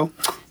then I go,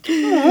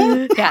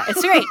 yeah,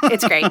 it's great.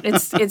 It's great.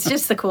 It's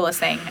just the coolest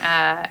thing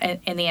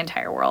in the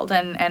entire world.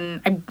 And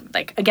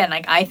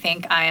I I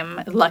think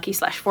I'm lucky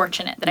 /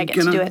 fortunate that I get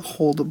to do it.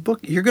 Hold a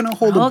book. You're gonna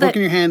hold a book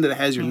in your hand that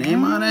has your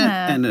name on it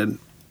and an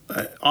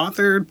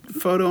authored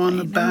photo on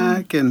the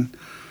back and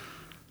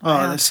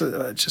that's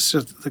just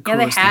the coolest. Yeah,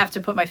 they have to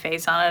put my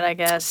face on it. I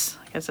guess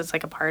it's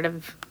like a part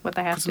of what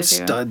they have to do.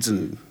 Studs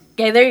and.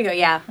 Yeah, there you go.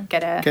 Yeah,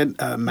 get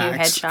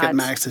Max. headshots. Get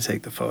Max to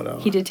take the photo.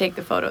 He did take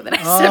the photo that I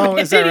submitted. Oh,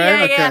 is that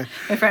right? Yeah, Okay.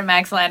 My friend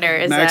Max Lander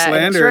is Max an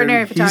Lander,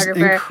 extraordinary photographer.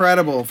 He's an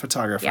incredible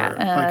photographer.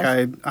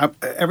 Yeah, I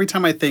every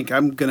time I think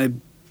I'm gonna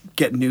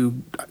get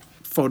new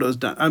photos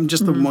done, I'm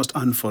just the most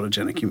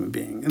unphotogenic human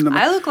being.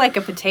 I look like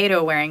a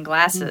potato wearing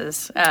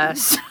glasses.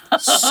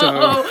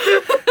 So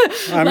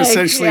I'm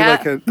essentially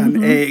like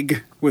an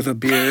egg with a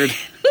beard.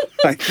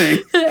 I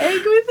think.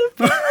 Egg with a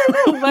beard.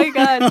 Oh my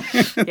God.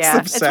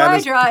 Yeah. It's why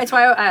I draw. It's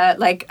why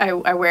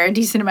I wear a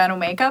decent amount of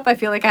makeup. I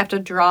feel like I have to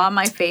draw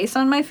my face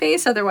on my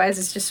face. Otherwise,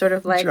 it's just sort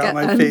of like draw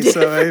my face on my face.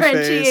 All of a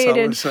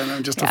undifferentiated. sudden,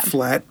 I'm just a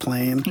flat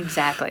plane.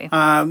 Exactly.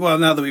 Well,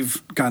 now that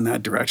we've gone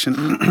that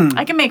direction,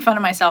 I can make fun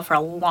of myself for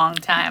a long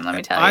time. Let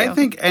me tell you. I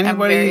think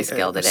anybody I'm very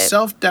skilled at it.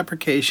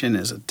 Self-deprecation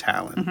is a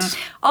talent.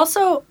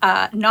 Also,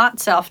 not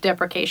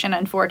self-deprecation,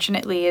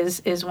 unfortunately,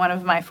 is one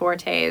of my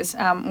fortes.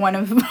 One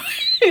of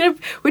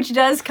which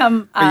does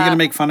come. Are you going to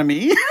make fun of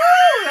me?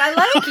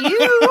 I like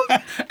you.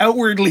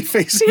 Outwardly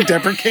facing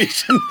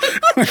deprecation.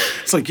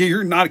 It's like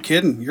you're not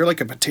kidding. You're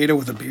like a potato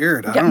with a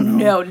beard. I don't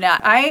know. No,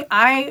 not.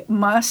 I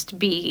must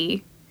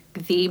be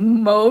the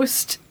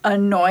most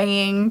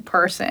annoying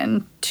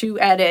person to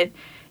edit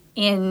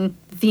in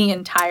the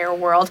entire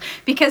world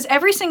because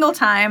every single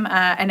time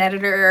an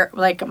editor,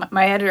 like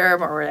my editor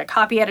or a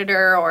copy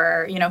editor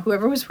or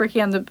whoever was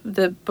working on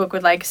the book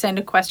would like send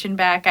a question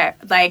back,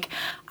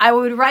 I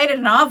would write a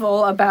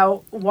novel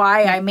about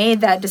why I made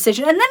that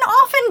decision and then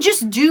often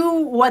just do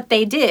what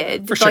they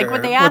did, for sure.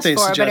 what they asked for.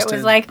 Suggested. But it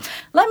was like,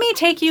 let me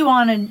take you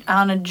on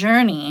a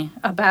journey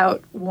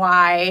about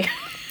why.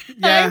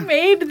 Yeah. I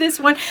made this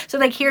one. So,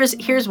 like,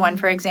 here's one,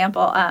 for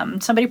example.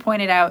 Somebody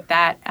pointed out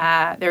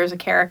that there was a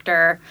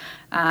character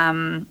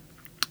who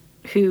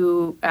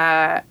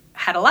had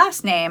a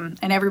last name,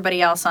 and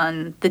everybody else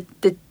on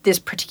this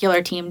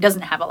particular team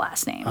doesn't have a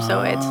last name. So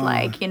it's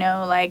like,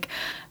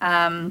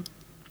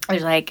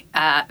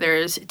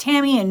 there's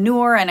Tammy and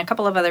Noor and a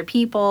couple of other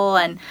people,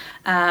 and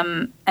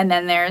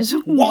then there's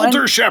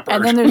Walter Shepard.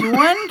 And then there's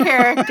one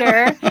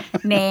character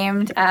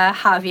named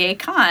Javier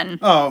Khan.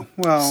 Oh,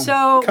 well.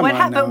 So what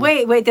happened? But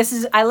wait,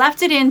 I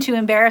left it in to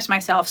embarrass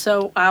myself.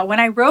 So when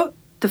I wrote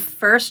the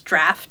first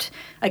draft,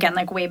 again,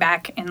 like way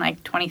back in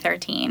like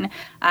 2013, and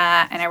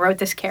I wrote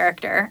this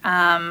character,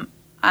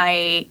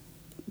 I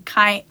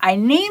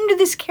named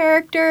this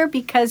character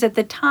because at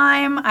the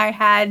time I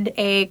had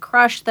a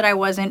crush that I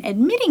wasn't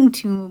admitting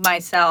to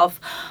myself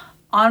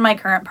on my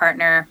current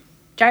partner,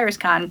 Jairus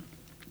Khan,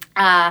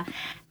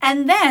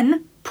 and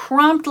then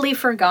promptly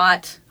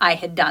forgot I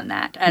had done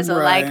that as a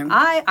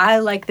I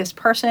like this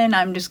person.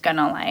 I'm just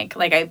gonna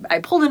I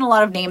pulled in a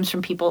lot of names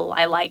from people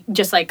I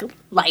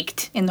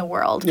liked in the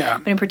world. Yeah.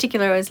 But in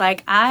particular, it was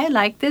like, I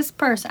like this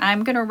person.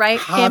 I'm gonna write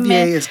him.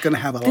 Javier is gonna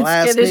have a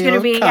last there's name.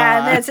 Gonna be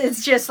Khan.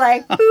 it's just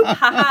like boop,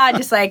 haha,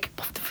 just like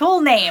the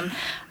full name,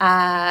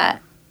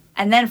 and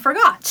then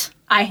forgot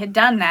I had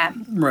done that.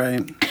 Right.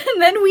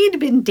 And then we'd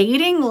been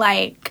dating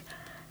like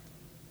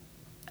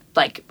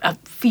a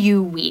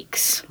few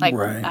weeks,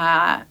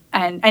 right.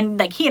 And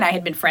like he and I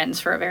had been friends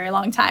for a very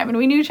long time, and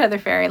we knew each other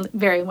very,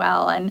 very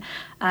well. And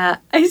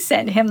I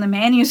sent him the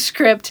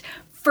manuscript,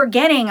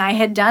 forgetting I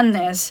had done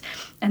this,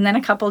 and then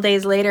a couple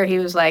days later, he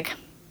was like,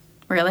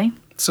 "Really?"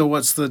 So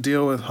what's the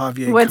deal with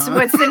Javier What's Khan?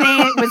 the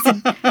name?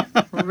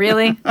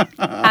 Really?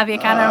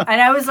 Javier Khan?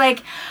 And I was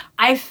like,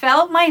 I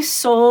felt my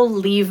soul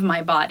leave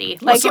my body.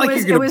 Well, it's not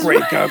like you're going to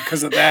break up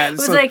because of that. It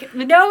was like,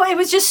 no, it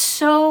was just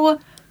so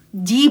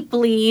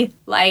deeply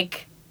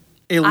like...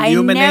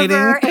 illuminating. I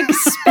never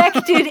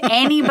expected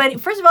anybody.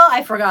 First of all,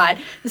 I forgot.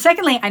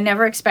 Secondly, I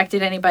never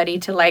expected anybody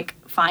to like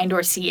find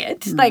or see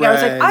it. Like I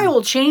was like, Right. I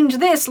will change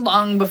this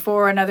long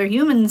before another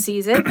human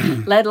sees it,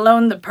 let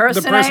alone the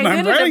person person I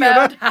I'm did it writing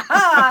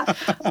about.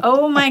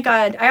 Oh my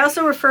God. I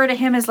also refer to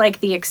him as like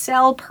the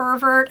Excel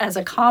pervert as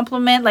a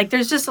compliment. Like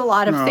there's just a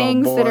lot of Oh,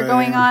 things that are boy.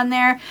 going on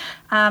there.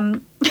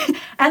 And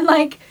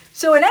like,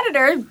 so an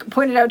editor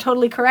pointed out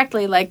totally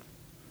correctly, like,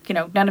 you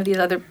know, none of these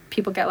other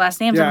people get last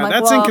names. Yeah, I'm like,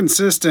 that's well,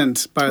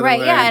 inconsistent, by the way. right,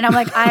 yeah, and I'm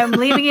like, I'm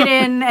leaving it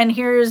in, and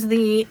here's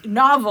the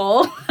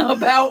novel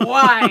about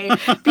why,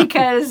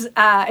 because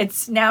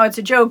it's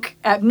a joke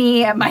at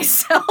me, at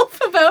myself,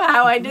 about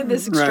how I did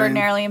this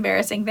extraordinarily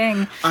embarrassing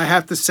thing. I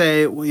have to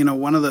say, well, you know,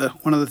 one of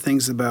the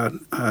things about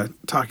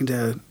talking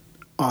to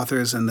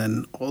authors, and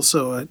then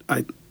also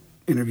I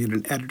interviewed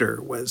an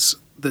editor, was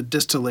the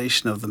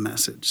distillation of the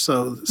message.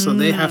 So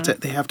they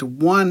have to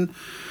one,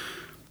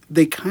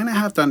 they kind of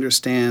have to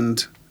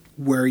understand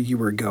where you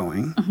were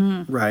going,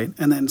 right?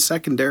 And then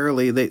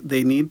secondarily,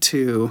 they need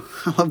to,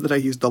 I love that I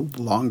used the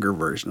longer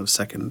version of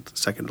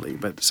secondly,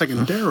 but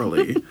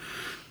secondarily,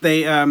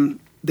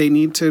 they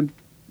need to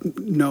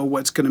know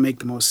what's going to make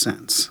the most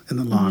sense in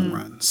the long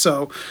run.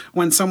 So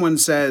when someone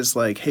says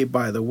like, hey,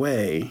 by the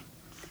way,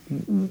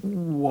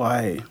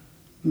 why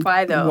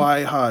though?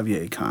 Why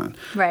Javier Khan?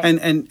 Right.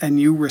 And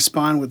you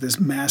respond with this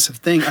massive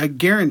thing. I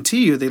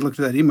guarantee you they looked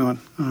at that email and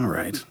went, all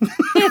right.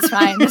 It's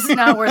fine. This is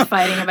not worth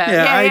fighting about.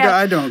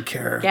 I don't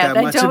care that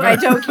much about I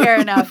don't care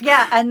enough.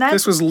 Yeah, and that's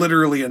this was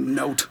literally a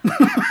note.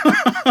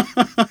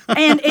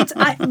 And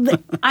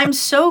I'm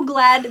so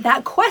glad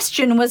that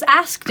question was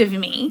asked of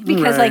me,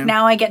 because like Right.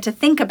 now I get to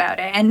think about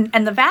it, and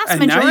the vast And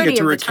majority now you get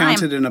to of the recount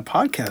time, it in a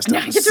podcast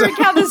I get to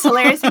recount this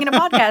hilarious thing in a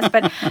podcast.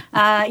 But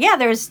yeah,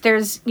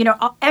 there's you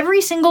know,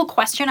 every single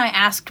question I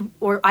asked,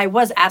 or I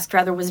was asked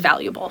rather, was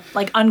valuable,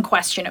 like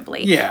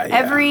unquestionably. Yeah.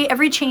 Every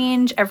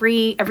change,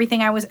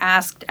 everything I was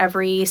asked,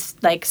 every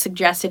like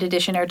suggested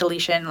addition or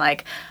deletion,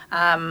 like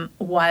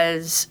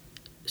was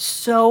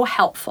so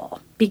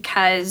helpful,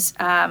 because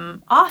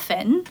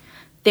often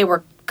they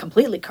were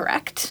completely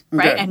correct,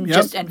 right? Okay, And yep.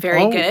 just and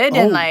very good,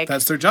 and like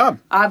that's their job.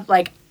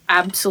 like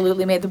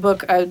absolutely made the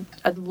book a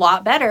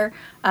lot better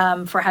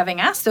for having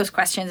asked those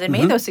questions and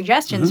made those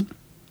suggestions.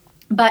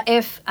 But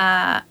if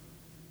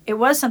it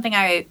was something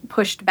I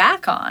pushed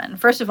back on,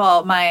 first of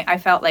all, I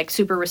felt like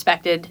super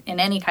respected in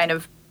any kind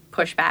of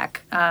pushback.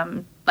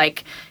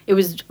 Like it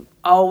was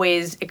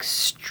always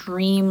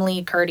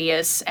extremely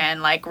courteous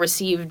and like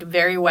received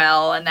very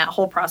well, and that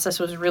whole process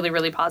was really,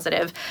 really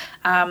positive.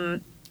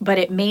 But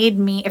it made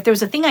me, if there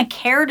was a thing I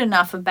cared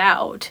enough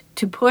about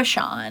to push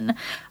on,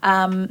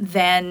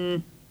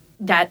 then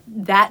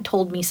that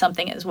told me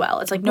something as well.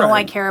 It's like, no,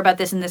 Right. I care about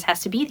this and this has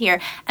to be here.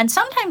 And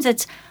sometimes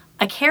it's,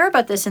 I care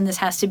about this and this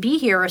has to be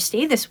here or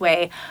stay this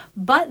way,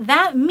 but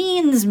that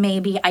means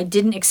maybe I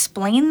didn't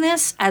explain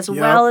this as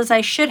well as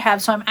I should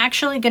have, so I'm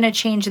actually going to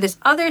change this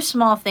other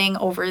small thing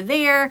over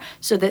there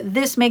so that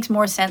this makes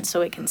more sense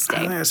so it can I stay.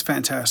 think that's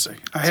fantastic.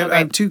 I So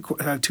have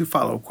great. two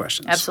follow-up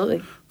questions.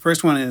 Absolutely.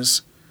 First one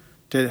is,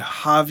 did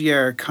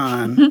Javier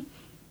Khan,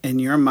 in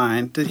your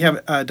mind, did he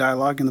have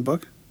dialogue in the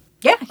book?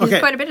 Yeah, he's Okay.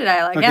 quite a bit of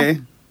dialogue. Okay. Yeah.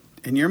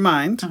 In your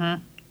mind,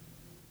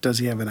 does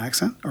he have an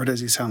accent, or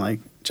does he sound like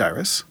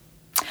Jairus?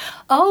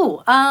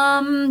 Oh,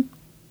 I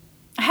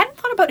hadn't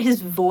thought about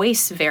his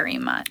voice very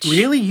much.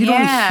 Really? You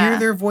Yeah. don't hear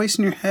their voice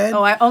in your head?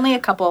 Oh, only a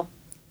couple.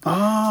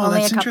 Oh, Only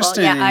that's a couple.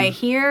 interesting. Yeah, I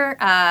hear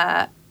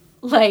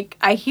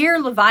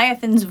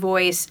Leviathan's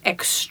voice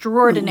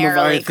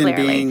extraordinarily Leviathan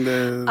clearly. being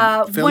the One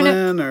of-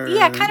 villain, or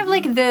yeah, kind of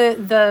like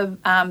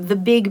the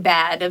big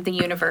bad of the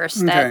universe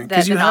that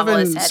because the you novel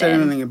haven't is set said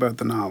in. anything about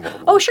the novel.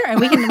 Oh, sure, and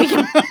we can.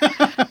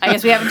 I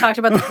guess we haven't talked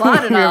about the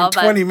plot at we all. have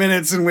 20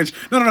 minutes in which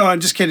no, I'm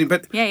just kidding.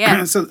 But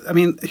Yeah. So I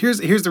mean, here's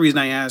the reason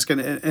I ask,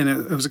 and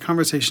it was a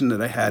conversation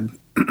that I had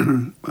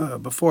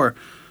before.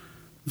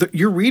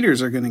 Your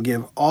readers are going to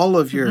give all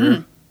of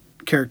your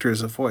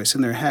characters a voice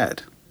in their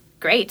head.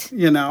 Great.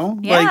 You know,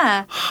 Yeah.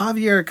 like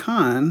Javier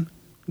Khan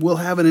will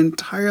have an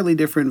entirely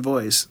different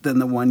voice than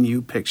the one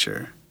you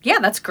picture. Yeah,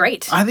 that's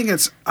great. I think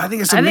it's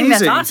amazing. I think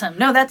that's awesome.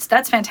 No,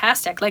 that's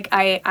fantastic. Like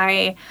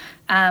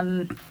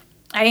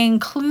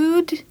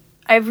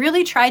I've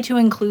really tried to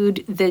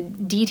include the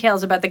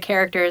details about the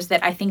characters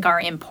that I think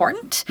are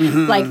important.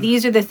 Like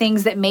these are the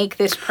things that make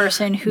this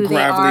person who they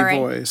Gravelly are.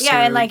 voice, Yeah,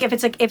 and or like if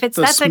it's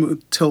The that's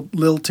smooth,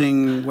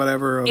 lilting,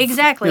 whatever.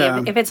 exactly.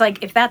 Yeah. If it's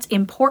like if that's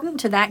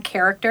important to that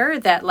character,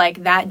 that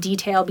like that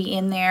detail be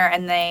in there,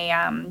 and they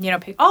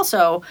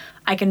also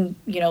I can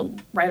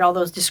write all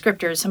those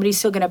descriptors. Somebody's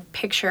still going to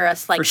picture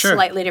us like For sure.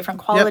 slightly different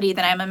quality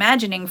than I'm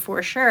imagining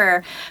for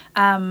sure.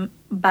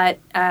 But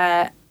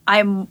I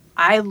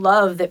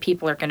love that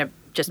people are going to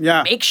just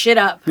Yeah. make shit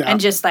up Yeah. and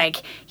just like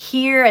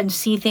hear and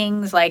see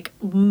things like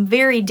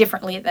very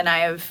differently than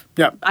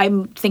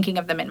I'm thinking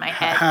of them in my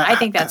head. I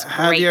think that's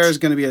great. Javier is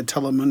going to be a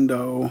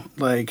Telemundo,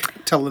 like,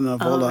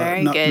 telenovela,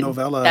 Very good.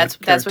 novella That's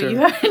what character. you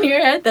have in your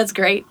head. That's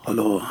great.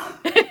 Hello,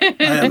 I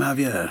am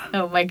Javier.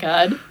 Oh my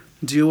god.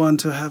 Do you want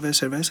to have a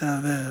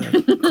cerveza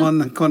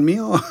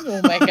conmigo?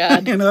 Oh my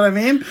god. You know what I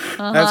mean?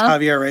 That's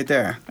Javier right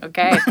there.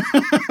 Okay.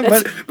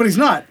 But he's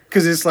not,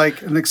 because it's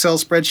like an Excel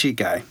spreadsheet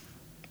guy.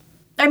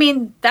 I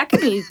mean, that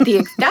could be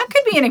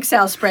an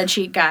Excel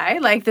spreadsheet guy.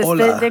 Like this,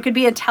 Hola. there could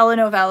be a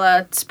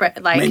telenovela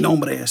spread. Like Mi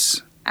nombre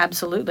es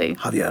absolutely,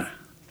 Javier.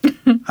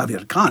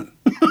 Javier Khan.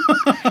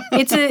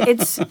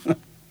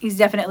 he's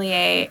definitely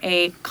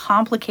a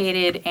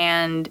complicated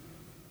and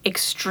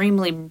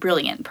extremely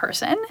brilliant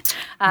person.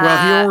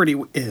 Well, he already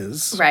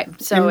is. Right.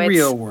 So in it's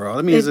real world,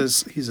 I mean, he's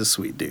a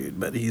sweet dude,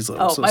 but he's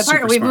also my partner.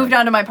 super We've smart. moved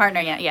on to my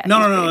partner. Yeah. No.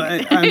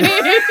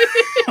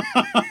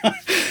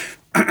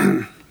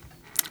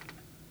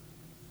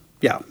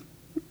 Yeah,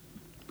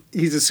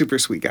 he's a super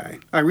sweet guy.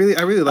 I really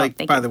like.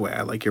 thank By you. the way,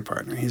 I like your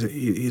partner.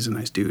 He's a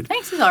nice dude.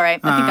 Thanks. He's all right.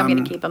 I think I'm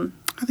going to keep him.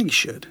 I think you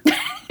should.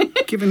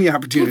 Give him the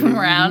opportunity. Keep him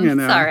around. You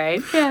know. It's all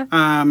right.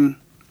 Yeah.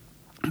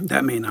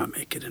 That may not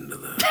make it into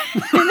the.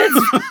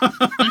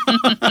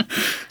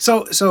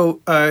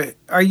 So,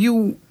 are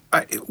you?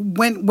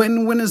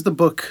 When is the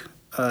book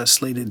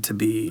slated to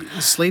be?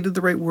 Is slated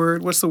the right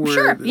word? What's the word?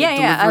 Sure.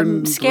 Yeah.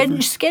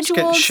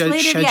 Scheduled.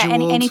 Slated. Yeah.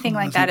 Anything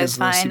like that is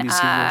fine.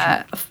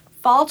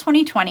 Fall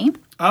 2020.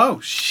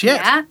 Oh shit!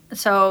 Yeah.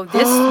 So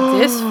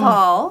this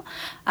fall,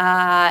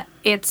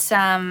 it's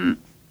I'm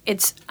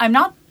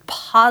not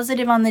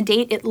positive on the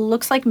date. It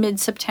looks like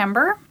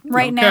mid-September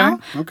right now.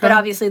 Okay. But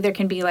obviously there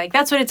can be like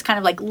that's what it's kind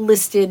of like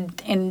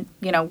listed in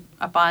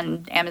up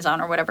on Amazon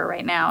or whatever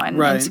right now, and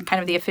it's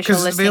kind of the official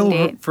Because it's listing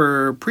available date.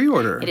 for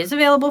pre-order. It is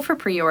available for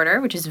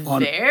pre-order, which is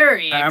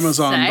very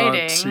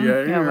Amazon.ca exciting.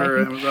 or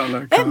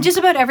Amazon.com. Just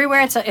about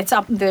everywhere. It's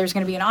up. There's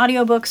going to be an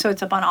audiobook, so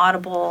it's up on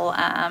Audible.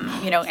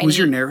 Who's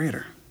your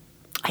narrator?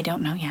 I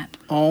don't know yet.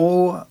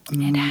 Oh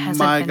It hasn't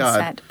my been God!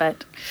 set,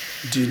 but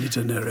Do you need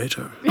a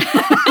narrator? you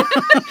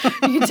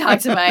can talk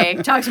to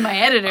my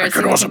editor. I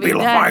could also be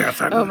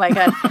Leviathan. Oh my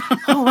god!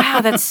 Oh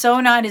wow, that's so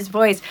not his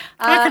voice.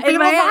 I could be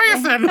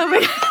Leviathan. Oh my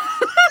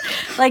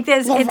God. Like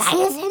this,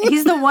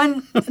 he's the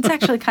one. It's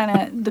actually kind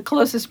of the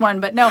closest one,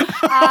 but no.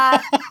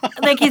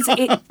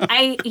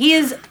 He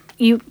is.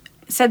 You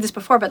said this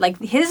before, but like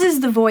his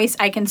is the voice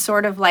I can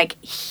sort of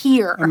like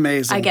hear.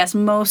 Amazing. I guess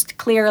most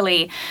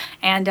clearly,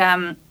 and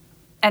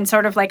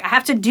sort of like I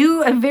have to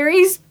do a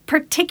very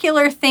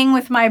particular thing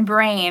with my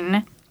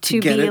brain to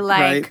get be it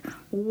like,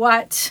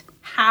 right.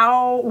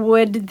 how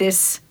would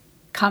this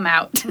come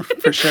out?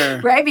 For sure.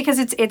 Right? Because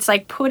it's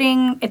like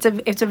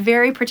it's a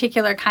very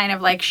particular kind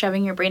of like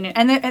shoving your brain in.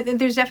 And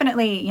there's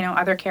definitely,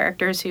 other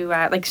characters who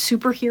like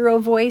superhero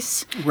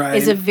voice Right.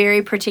 is a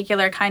very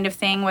particular kind of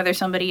thing, whether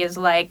somebody is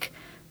like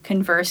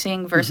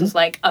conversing versus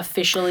like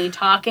officially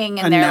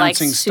talking and they're like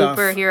Announcing stuff.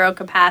 superhero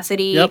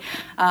capacity, Yep.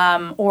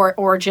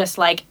 or just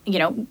like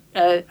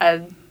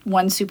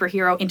one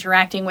superhero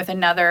interacting with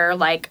another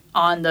like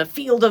on the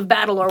field of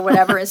battle or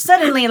whatever is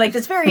suddenly like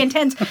this very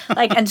intense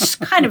like and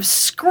kind of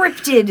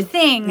scripted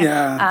thing,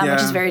 Yeah.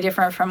 which is very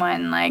different from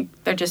when like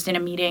they're just in a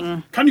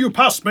meeting Can you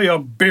pass me a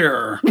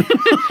beer?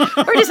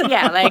 or just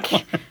like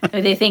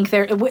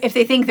if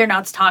they think they're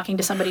not talking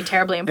to somebody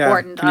terribly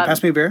important. Can you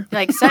pass me a beer?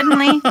 Like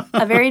suddenly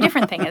a very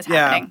different thing is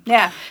happening.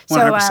 Yeah.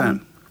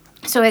 100%.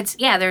 So it's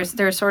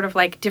there's sort of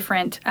like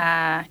different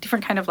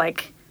kind of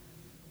like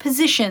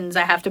positions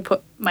I have to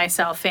put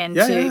myself in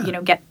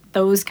to get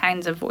those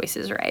kinds of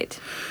voices right.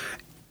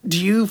 Do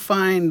you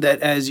find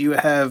that as you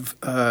have,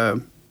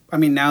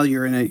 now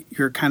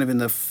you're kind of in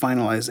the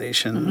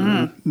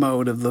finalization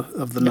mode of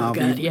the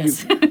novel. God,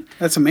 yes.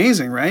 That's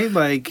amazing, right?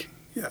 Like,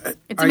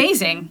 It's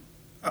amazing.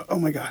 Oh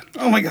my god!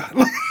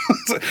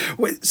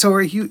 Wait, so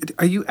are you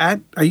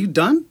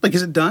done? Like,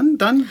 is it done?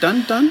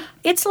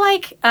 It's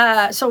like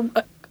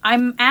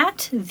I'm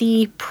at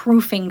the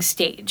proofing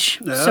stage.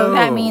 So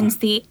that Oh. means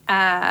the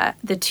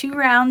 2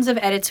 rounds of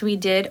edits we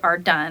did are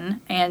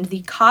done, and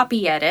the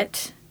copy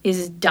edit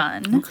is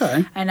done.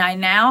 Okay. And I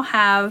now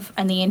have,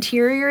 and the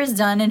interior is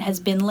done and has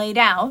been laid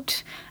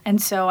out.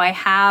 And so I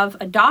have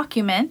a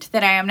document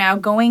that I am now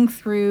going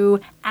through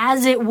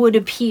as it would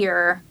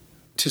appear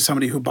To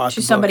somebody who bought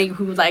to the somebody book.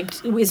 who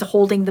like is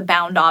holding the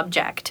bound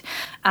object.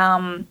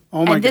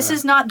 Oh my and this God.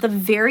 is not the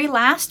very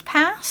last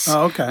pass.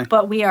 Oh, okay.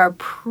 But we are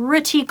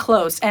pretty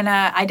close. And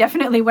I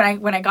definitely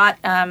when I got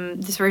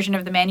this version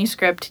of the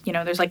manuscript,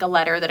 there's like a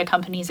letter that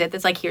accompanies it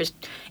that's like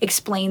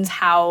explains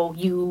how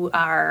you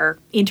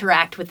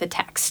interact with the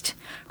text.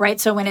 Right?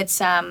 So when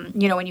it's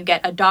when you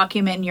get a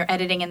document and you're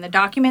editing in the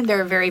document, there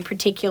are very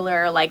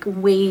particular like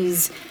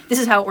ways. This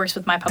is how it works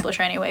with my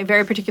publisher anyway.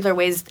 Very particular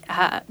ways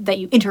that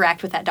you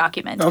interact with that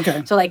document.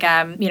 Okay. So like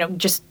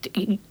just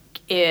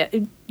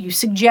you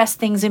suggest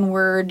things in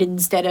Word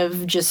instead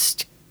of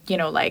just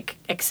like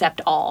accept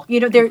all.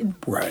 There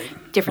Right.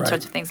 different right.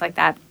 sorts of things like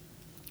that.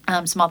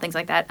 Small things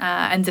like that.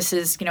 And this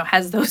is,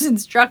 has those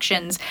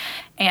instructions.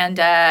 And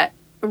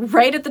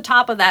right at the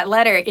top of that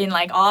letter in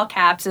like all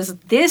caps is,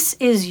 "This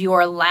is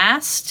your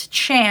last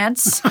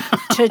chance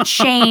to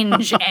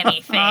change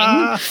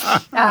anything."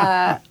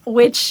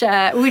 Which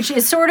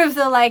is sort of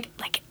the like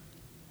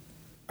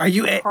Are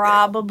you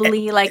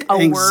probably like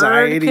a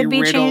word could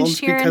be changed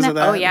here and there.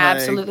 Oh yeah,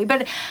 absolutely.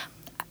 But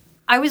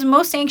I was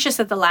most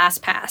anxious at the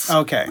last pass.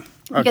 Okay.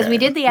 Because we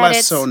did the edits.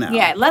 Less so now.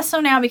 Yeah, less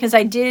so now because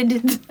I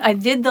did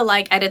the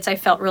like edits I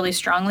felt really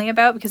strongly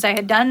about, because I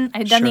had done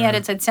the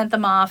edits, I'd sent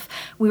them off.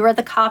 We were at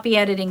the copy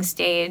editing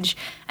stage,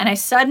 and I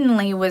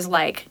suddenly was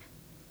like,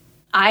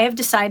 I have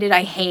decided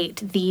I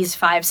hate these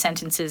 5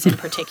 sentences in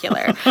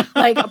particular.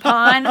 Like,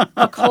 upon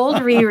a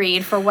cold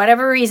reread, for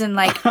whatever reason,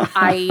 like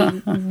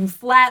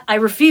I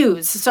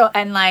refuse. So,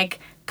 and like,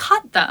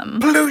 cut them.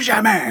 Plus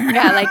jamais.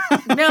 Yeah, like,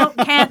 no,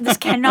 this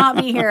cannot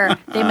be here.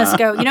 They must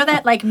go. You know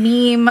that like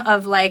meme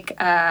of like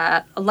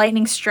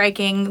lightning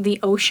striking the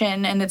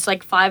ocean, and it's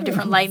like 5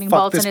 different lightning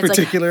bolts, and it's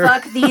like,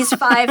 fuck these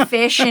 5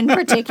 fish in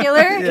particular.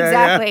 Yeah,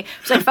 exactly. Yeah.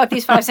 It's like, fuck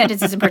these 5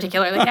 sentences in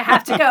particular. Like, I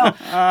have to go.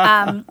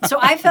 So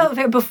I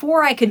felt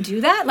before I could do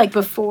that, like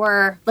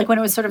before, like when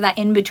it was sort of that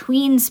in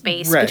between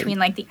space between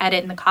like the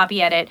edit and the copy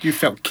edit. You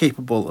felt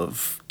capable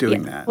of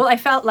doing that. Well, I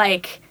felt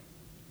like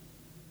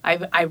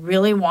I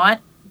really want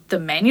the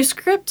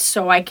manuscript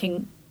so I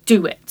can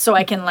do it. So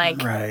I can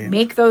like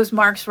make those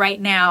marks right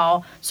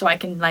now, so I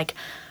can like,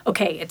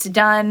 okay, it's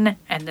done,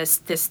 and this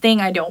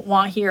thing I don't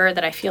want here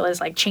that I feel is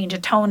like change a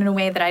tone in a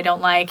way that I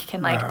don't like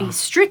can like be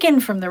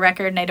stricken from the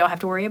record, and I don't have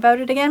to worry about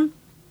it again.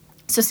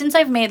 So since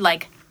I've made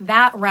like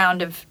that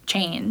round of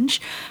change,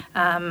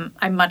 I'm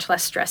much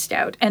less stressed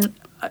out. And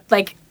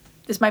like,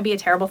 this might be a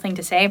terrible thing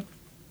to say,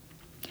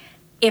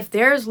 if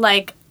there's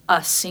like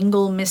a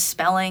single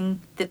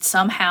misspelling that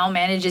somehow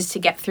manages to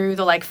get through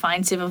the like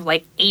fine sieve of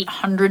like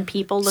 800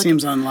 people.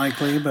 Seems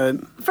unlikely, but...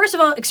 First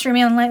of all, extremely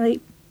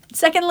unlikely.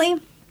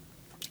 Secondly,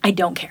 I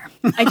don't care.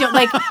 I don't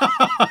like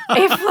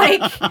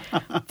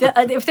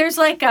if there's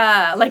like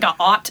a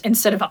ought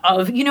instead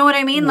of, you know what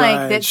I mean?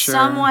 Like that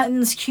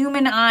someone's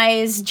human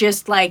eyes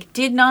just like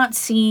did not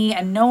see,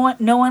 and no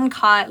one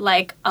caught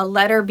like a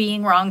letter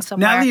being wrong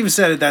somewhere. Now that you've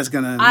said it, that's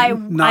gonna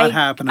not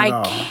happen at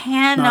all. I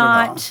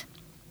cannot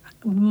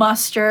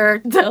muster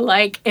the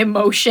like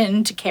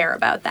emotion to care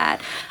about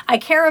that. I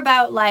care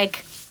about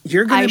like,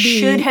 I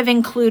should have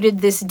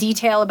included this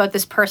detail about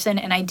this person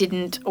and I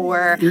didn't,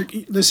 or... You're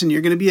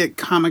going to be at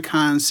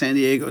Comic-Con San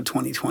Diego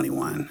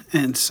 2021,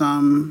 and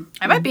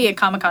I might be at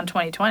Comic-Con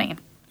 2020.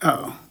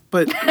 Oh,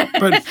 but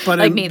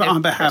like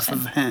on behalf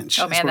of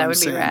Hench. Oh man, that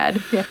would be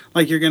rad. Yeah.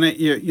 Like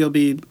you'll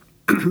be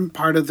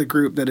part of the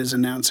group that is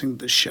announcing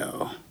the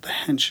show, the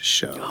Hench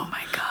show. Oh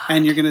my god!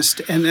 And you're gonna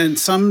and then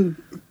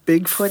some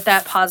big put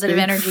that positive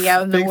energy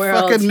out in the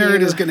world. Fucking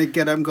nerd is gonna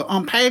get up and go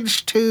on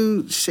page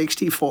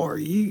 264.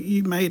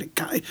 You made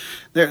it.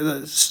 There,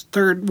 the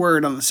third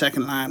word on the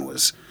second line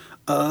was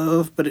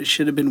of, but it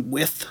should have been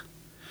with.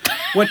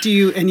 What do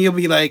you? And you'll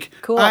be like,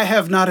 cool. I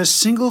have not a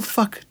single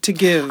fuck to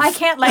give. I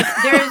can't like.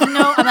 There's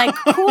no. I'm like,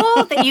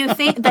 cool that you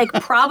think like.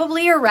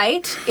 Probably you're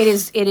right. It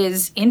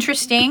is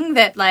interesting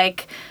that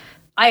like.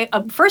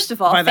 First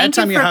of all, by that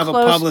time you'll have a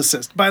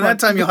publicist. By that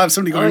time you'll have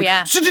somebody going, oh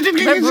yeah,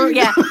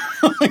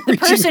 the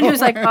person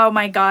who's like, oh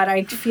my god,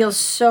 I feel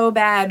so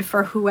bad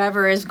for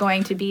whoever is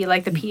going to be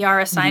like the PR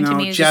assigned to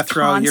me is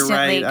Jethro, just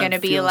constantly going to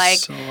be like,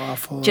 so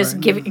awful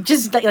just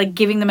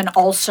giving them an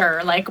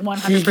ulcer like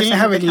 100% He didn't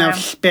have of the enough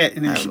time. spit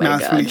in his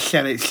mouth when he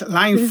said it.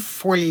 Line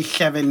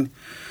 47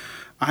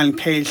 on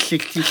page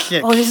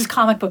 66. Oh, this is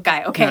comic book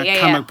guy. Okay,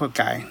 comic book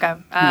guy.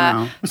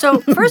 Okay. So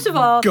first of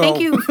all, thank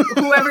you,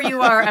 whoever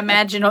you are,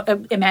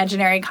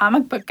 imaginary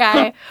comic book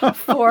guy,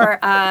 for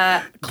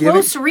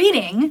close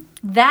reading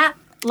that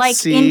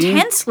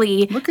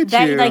intensely. Look at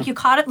that you. Like you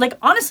caught it. Like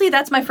honestly,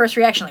 that's my first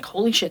reaction. Like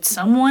holy shit,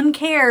 someone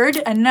cared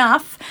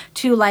enough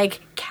to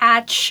like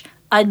catch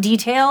a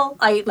detail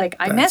I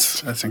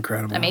missed. That's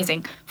incredible.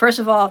 Amazing. First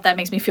of all, that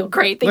makes me feel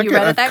great that you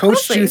read it that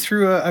closely. I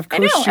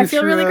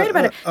feel really great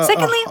about it.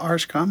 Secondly,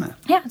 harsh comment.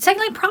 Yeah.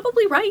 Secondly,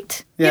 probably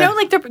right. Yeah. You know,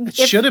 like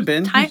it should have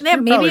been.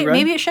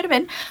 Maybe it should have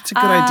been. It's a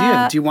good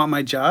idea. Do you want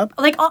my job?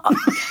 Like,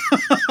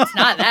 it's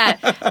not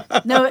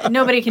that. No,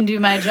 nobody can do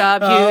my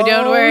job.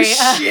 Don't worry.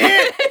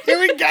 Shit! Here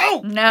we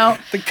go. No,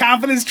 the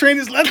confidence train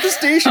has left the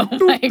station.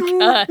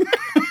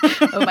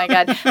 Oh my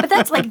god!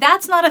 But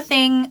that's not a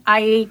thing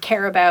I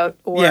care about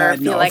or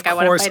feel like I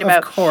want to fight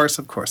about.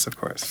 Of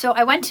course. So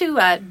I went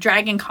to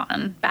Dragon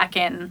Con back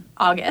in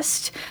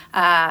August,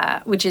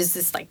 which is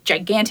this like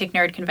gigantic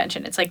nerd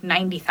convention. It's like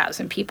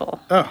 90,000 people.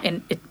 Oh,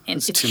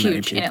 it's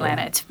huge in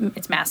Atlanta.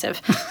 It's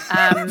massive.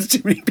 It's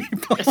too many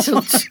people. It's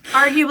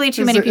arguably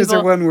too many people. Is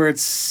there one where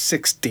it's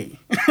 60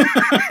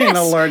 in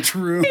a large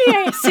room?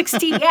 Yeah,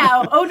 60.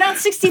 Yeah. Oh not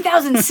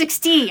 60,000,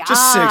 60.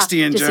 Just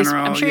 60 in just 60.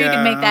 general. I'm sure you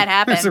can make that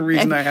happen. There's a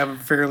reason I have a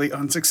fairly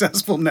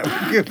unsuccessful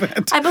networking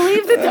event. I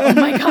believe that.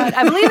 Oh my God!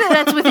 I believe that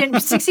that's within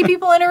 60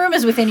 people in a room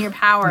is within your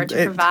power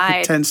to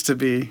provide. It tends to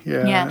be,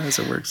 as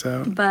it works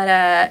out.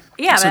 But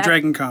yeah. So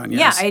Dragon Con,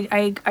 yes. Yeah,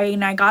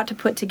 I got to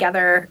put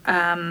together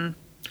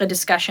a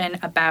discussion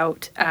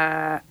about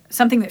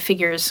something that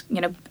figures,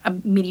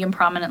 medium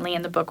prominently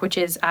in the book, which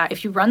is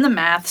if you run the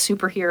math,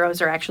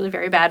 superheroes are actually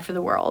very bad for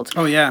the world.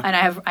 Oh yeah. And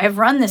I have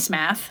run this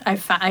math. I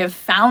have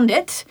found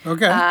it.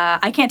 Okay.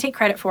 I can't take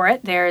credit for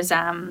it. There's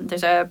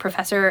a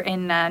professor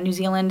in New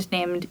Zealand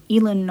named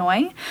Elon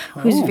Noy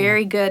who's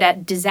very good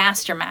at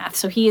disaster math.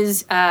 So he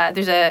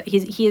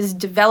has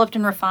developed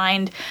and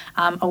refined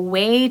a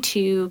way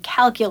to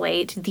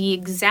calculate the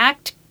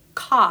exact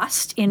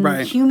cost in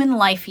human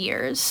life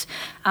years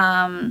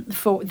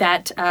for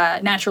that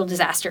natural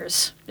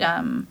disasters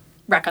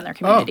wreck on their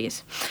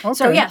communities.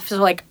 Okay. So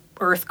like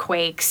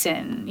earthquakes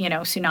and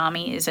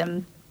tsunamis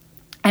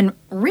and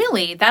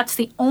really that's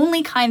the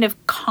only kind of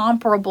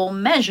comparable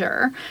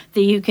measure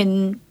that you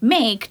can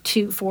make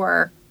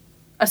for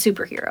a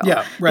superhero.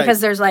 Yeah, right. Because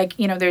there's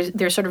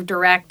there's sort of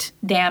direct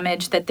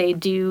damage that they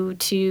do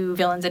to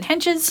villains and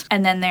henches,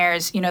 and then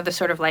there's the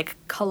sort of like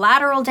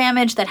collateral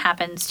damage that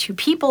happens to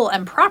people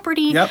and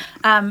property. Yep.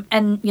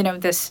 And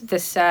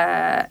this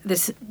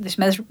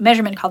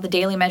measurement called the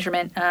daily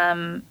measurement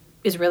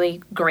is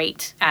really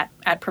great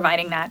at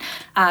providing that.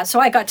 So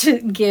I got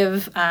to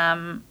give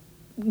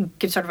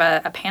sort of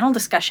a panel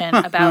discussion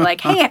about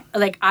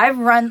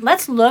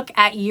let's look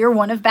at year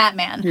one of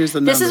Batman. Here's the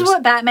This is numbers.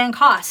 what Batman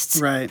costs.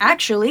 Right.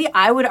 Actually,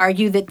 I would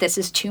argue that this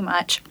is too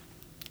much.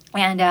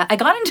 And I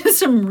got into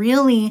some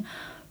really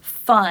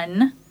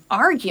fun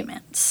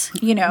arguments,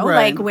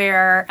 like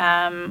where,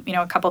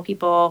 a couple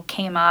people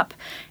came up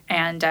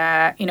and,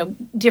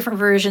 different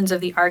versions of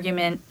the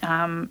argument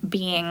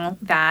being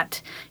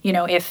that,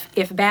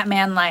 if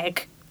Batman,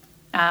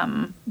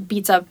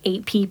 beats up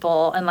 8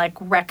 people and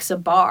wrecks a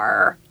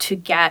bar to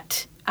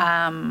get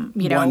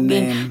One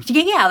name. to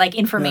get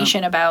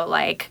information about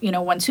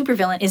one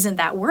supervillain, isn't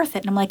that worth it?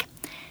 And I'm like,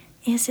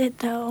 is it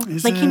though?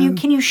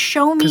 Can you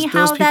show me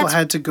how those people that's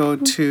had to go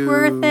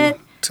worth it?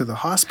 to the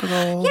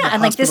hospital. Yeah,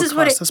 the and this is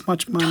what it this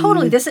much money.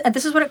 totally. This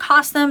is what it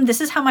cost them.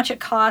 This is how much it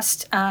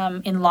cost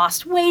in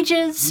lost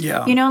wages.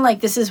 Yeah,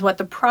 this is what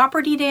the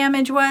property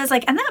damage was.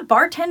 And that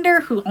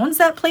bartender who owns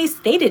that place,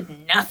 they did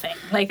nothing.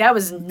 That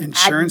was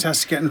insurance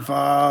has to get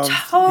involved.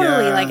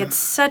 Totally, yeah. It's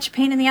such a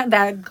pain in the ass.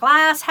 That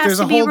glass has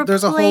to be replaced.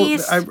 There's a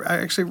whole. I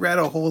actually read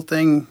a whole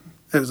thing.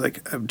 It was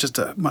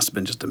must have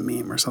been just a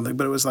meme or something,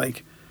 but it was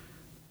like.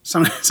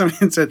 Somebody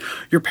had said,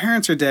 your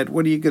parents are dead.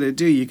 What are you going to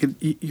do?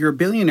 You're a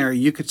billionaire.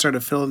 You could start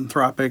a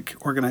philanthropic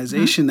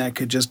organization that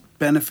could just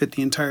benefit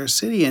the entire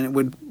city, and it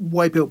would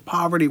wipe out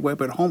poverty, wipe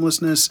out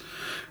homelessness.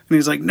 And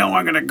he's like, no,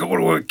 I'm going to go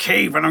to a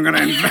cave and I'm going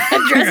to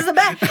dress as a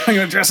bat. I'm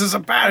going to dress as a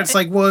bat. It's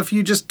like, well, if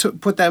you just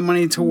put that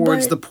money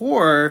towards the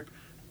poor,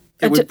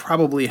 it would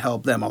probably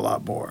help them a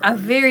lot more. A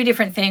very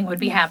different thing would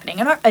be happening,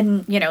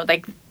 and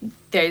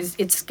there's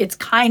it's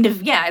kind of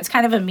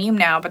a meme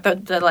now, but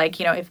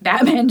the if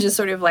Batman just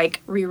sort of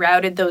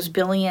rerouted those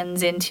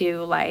billions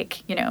into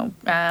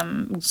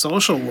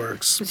social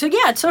works. So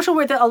yeah, it's social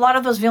work that a lot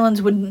of those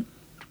villains wouldn't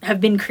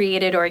have been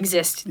created or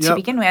exist to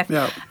begin with.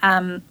 Yep.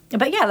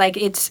 But yeah,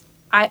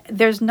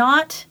 there's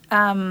not.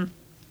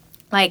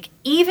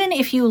 Even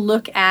if you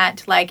look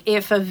at,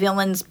 if a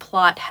villain's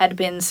plot had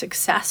been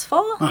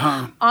successful,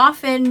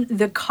 often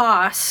the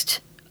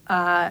cost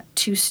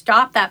to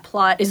stop that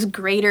plot is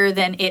greater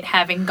than it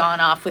having gone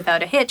off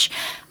without a hitch,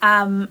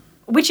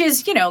 which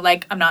is,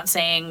 I'm not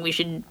saying we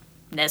should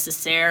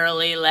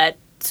necessarily let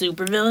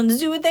supervillains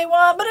do what they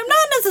want, but I'm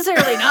not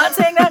necessarily not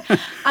saying that.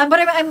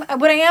 But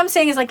what I am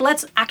saying is,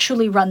 let's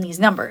actually run these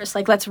numbers.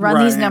 Let's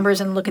run these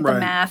numbers and look at the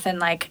math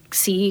and,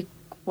 see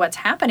what's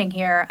happening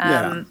here.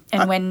 And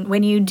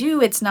when you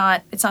do, it's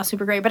not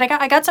super great. But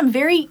I got some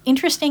very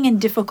interesting and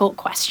difficult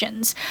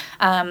questions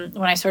when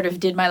I sort of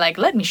did my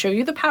let me show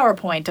you the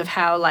PowerPoint of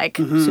how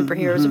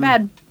superheroes are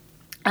bad.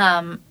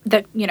 And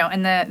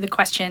the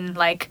question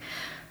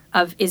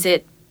of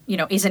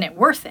isn't it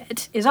worth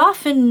it is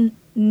often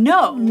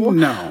no.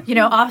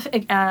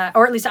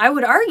 Or at least I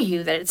would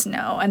argue that it's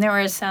no. And there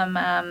was some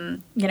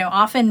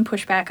often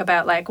pushback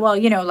about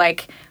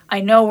I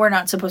know we're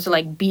not supposed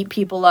to beat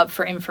people up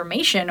for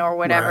information or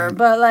whatever,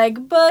 but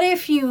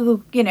if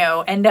you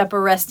end up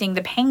arresting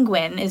the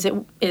Penguin,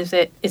 isn't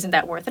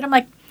that worth it? I'm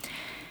like,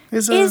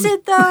 is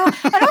it though?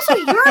 And also,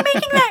 you're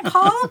making that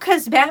call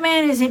because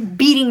Batman isn't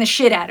beating the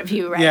shit out of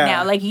you right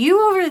now.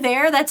 You over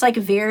there, that's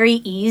very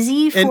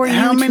easy for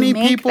you to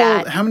make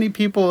that. How many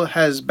people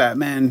has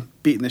Batman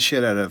beaten the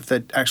shit out of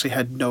that actually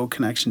had no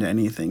connection to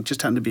anything?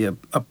 Just happened to be a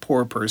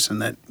poor person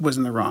that was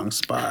in the wrong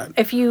spot.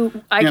 I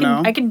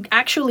can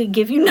actually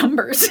give you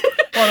numbers.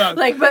 Well,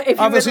 no, but if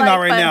obviously not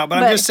right now.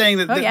 But I'm just saying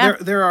that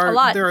there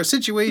are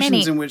situations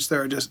Many. in which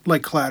there are just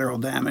collateral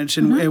damage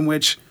in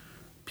which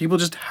People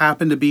just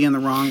happen to be in the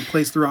wrong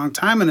place at the wrong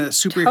time, and a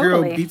superhero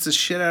Totally. beats the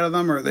shit out of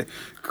them, or they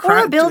Or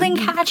a building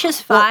catches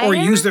fire. or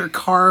use their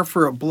car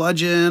for a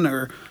bludgeon,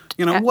 or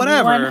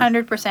whatever.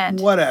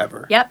 100%.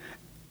 Whatever. Yep.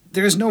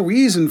 There's no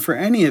reason for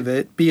any of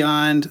it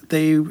beyond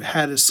they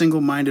had a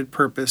single-minded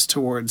purpose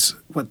towards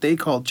what they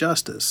call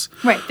justice.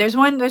 Right. There's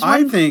one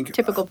think,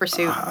 typical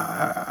pursuit.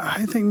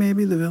 I think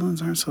maybe the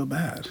villains aren't so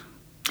bad.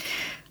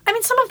 I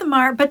mean, some of them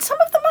are, but some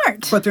of them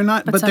aren't. But they're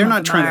not. But some they're of not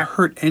them trying to are.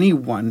 hurt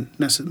anyone.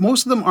 Most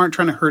of them aren't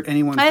trying to hurt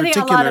anyone I think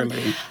a lot of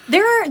particularly.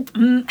 there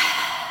are.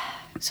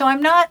 So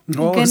I'm not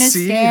gonna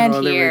see? stand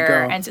Oh, there we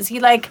here go. and see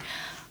like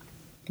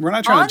We're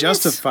not trying on to this-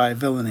 justify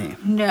villainy.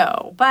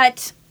 no,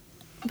 but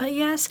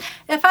yes,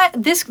 if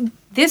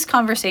this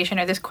conversation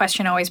or this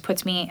question always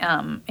puts me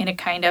in a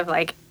kind of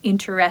like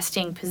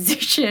interesting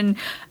position.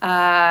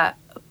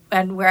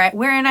 And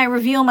wherein I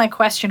reveal my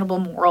questionable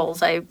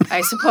morals, I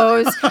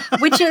suppose,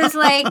 which is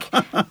like,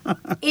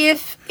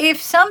 if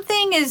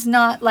something is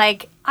not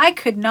like, I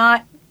could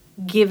not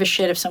give a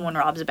shit if someone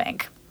robs a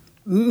bank.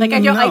 Like I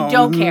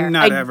don't care.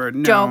 Not I ever.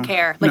 No, don't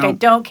care. Like no. I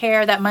don't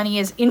care. That money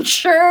is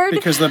insured.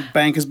 Because the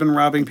bank has been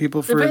robbing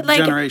people for But, like,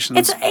 generations.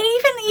 It's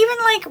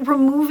even like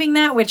removing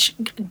that, which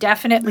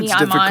definitely It's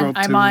I'm difficult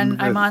to I'm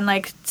admit. on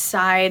like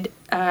side,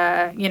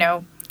 Side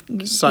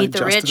Eat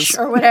the Rich justice.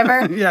 or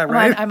whatever. Yeah,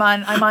 right. I'm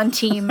on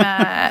team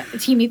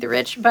Team Eat the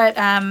Rich, but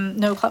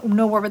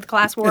no war with the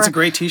class war. It's a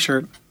great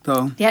T-shirt,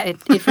 though. Yeah,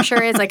 it for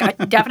sure is. Like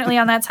definitely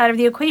on that side of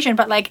the equation.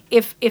 But like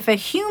if a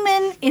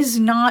human is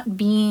not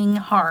being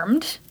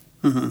harmed,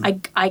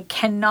 I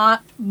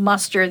cannot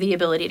muster the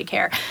ability to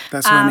care.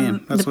 That's what I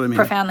mean. That's what I mean.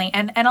 Profoundly.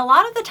 And a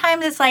lot of the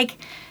time it's like,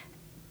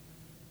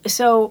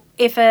 so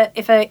if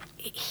a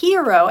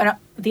hero, and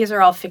these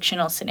are all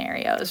fictional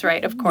scenarios,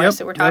 right? Of course, Yep,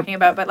 that we're talking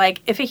about. But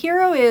like, if a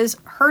hero is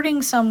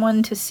hurting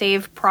someone to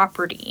save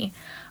property,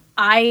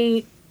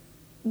 I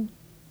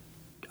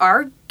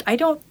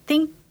don't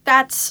think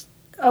that's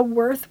a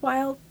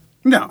worthwhile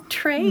No.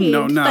 trade.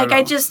 No, not like at I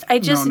all.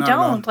 just No, not at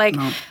all. don't like.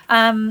 No.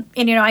 And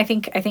I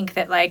think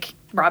that like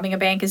robbing a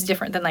bank is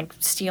different than like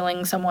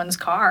stealing someone's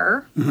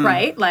car, Mm-hmm.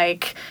 right?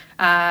 Like,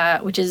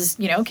 which is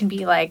can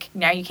be like,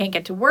 now you can't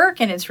get to work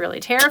and it's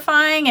really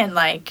terrifying, and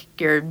like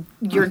your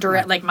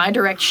direct, like my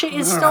direct shit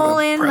is I don't have a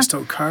stolen.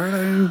 Presto card. I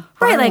didn't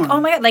buy Right, like, one.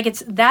 oh my god, like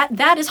it's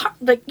that is hard,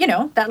 like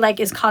that like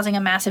is causing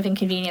a massive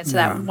inconvenience to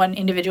that Yeah. one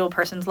individual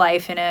person's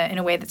life in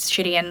a way that's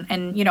shitty,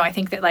 and I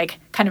think that like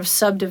kind of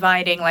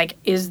subdividing like,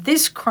 is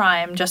this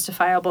crime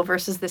justifiable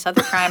versus this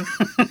other crime.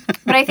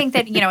 But I think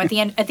that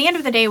at the end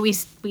of the day, we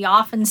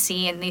often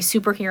see in these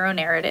superhero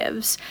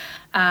narratives,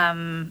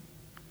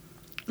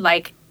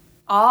 like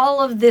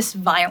all of this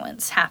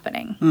violence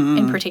happening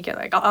in particular,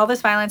 like all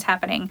this violence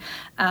happening.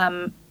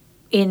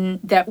 In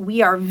that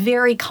we are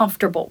very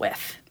comfortable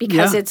with,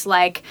 because Yeah. it's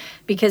like,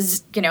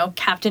 because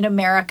Captain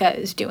America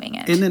is doing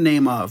it In the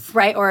name of.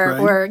 right,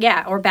 or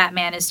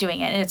Batman is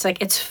doing it, and it's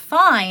like, it's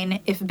fine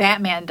if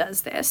Batman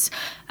does this,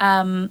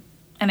 and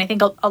I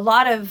think a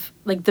lot of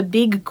like the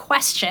big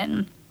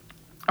question,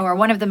 or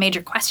one of the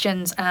major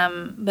questions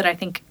that I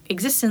think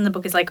exists in the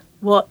book is like,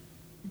 well,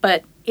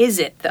 but is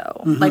it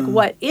though? Like,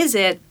 what is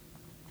it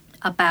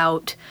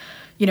about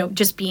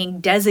just being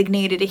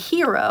designated a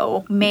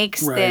hero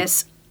makes Right.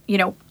 this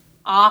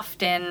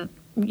often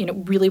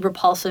really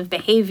repulsive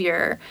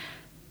behavior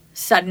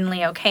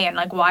suddenly okay, and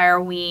like, why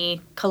are we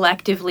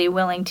collectively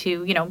willing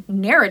to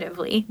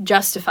narratively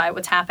justify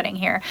what's happening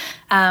here?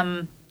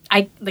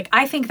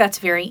 I think that's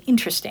very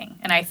interesting,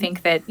 and I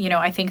think that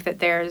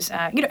there's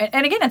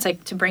and again, it's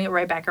like, to bring it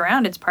right back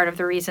around, it's part of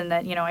the reason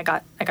that I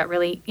got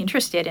really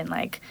interested in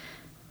like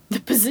the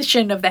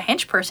position of the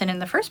hench person in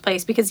the first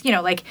place, because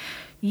like,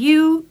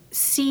 you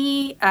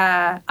see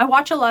I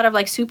watch a lot of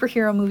like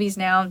superhero movies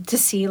now to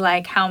see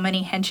like how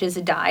many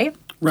henches die,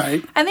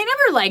 Right. and they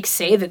never like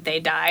say that they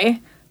die,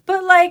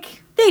 but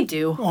like they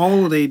do.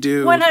 Oh, they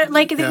do.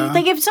 Like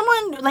if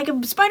someone, like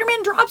if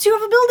Spider-Man drops you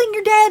off a building,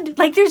 you're dead.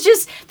 Like, there's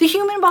just, the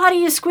human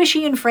body is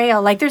squishy and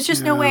frail. Like, there's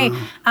just no way.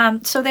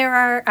 So there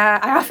are,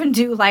 I often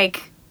do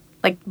like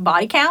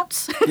body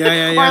counts.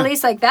 Yeah. Or at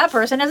least like, that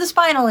person has a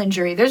spinal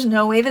injury. There's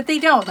no way that they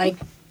don't. Like,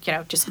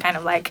 just kind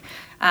of like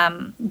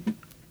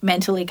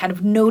mentally kind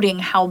of noting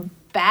how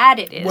bad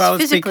it is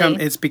physically.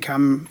 it's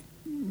become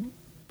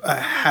a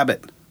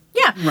habit.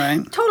 Yeah,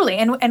 Right. Totally,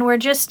 and we're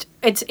just,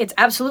 it's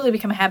absolutely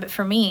become a habit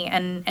for me,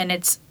 and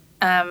it's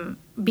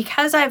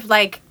because I've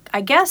like,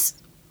 I guess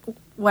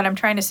what I'm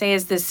trying to say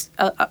is this,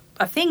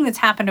 a thing that's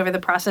happened over the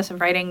process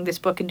of writing this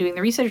book and doing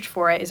the research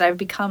for it is I've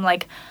become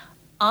like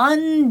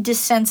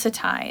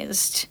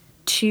undesensitized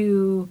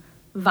to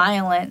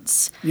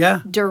violence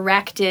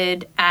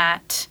directed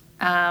at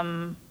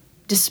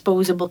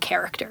disposable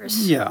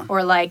characters. Yeah.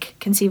 Or like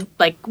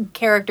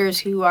characters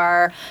who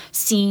are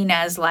seen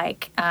as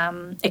like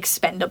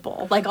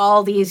expendable. Like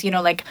all these,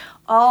 like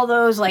all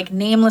those like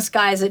nameless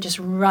guys that just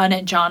run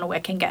at John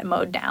Wick and get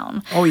mowed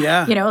down. Oh,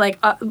 yeah. Like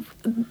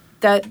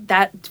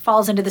that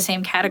falls into the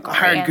same category.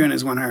 Hired And- gun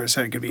is one I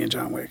said could be in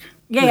John Wick.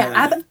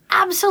 yeah,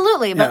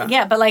 Absolutely, but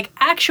but like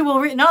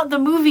actual, not the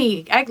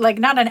movie, like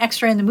not an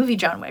extra in the movie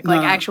John Wick,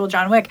 like actual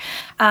John Wick,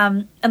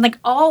 and like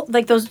all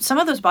like those, some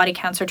of those body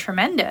counts are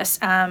tremendous.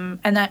 And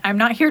I'm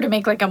not here to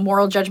make like a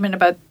moral judgment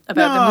about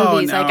the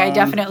movies. Like I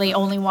definitely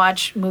only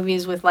watch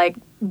movies with like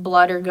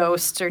blood or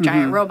ghosts or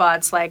giant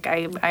robots. Like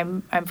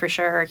I'm for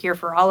sure here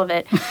for all of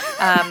it.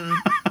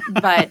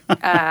 But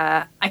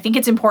I think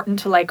it's important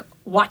to like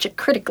watch it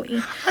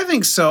critically. I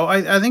think so.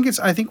 I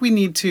think we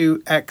need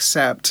to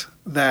accept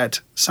that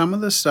some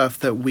of the stuff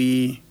that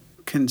we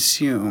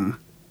consume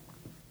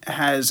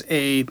has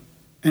an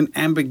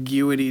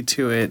ambiguity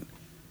to it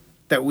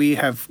that we've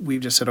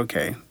just said,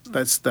 okay,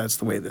 that's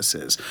the way this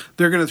is.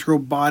 They're going to throw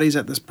bodies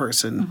at this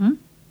person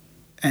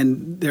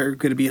and they're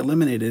going to be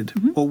eliminated.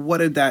 Well, what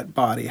did that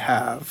body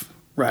have?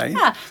 Right.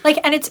 Yeah. Like,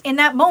 and it's in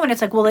that moment,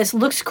 it's like, well, this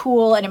looks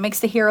cool and it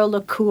makes the hero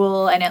look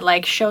cool and it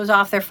like shows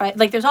off their fight.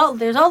 Like there's all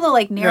the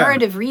like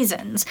narrative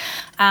reasons.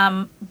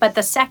 But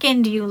the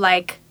second you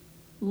like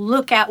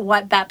look at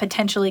what that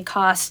potentially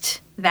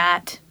cost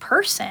that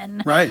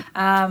person. Right.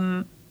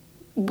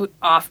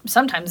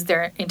 Sometimes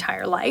their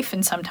entire life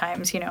and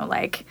sometimes,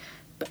 like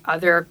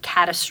other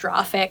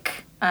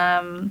catastrophic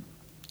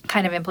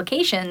kind of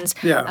implications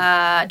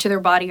to their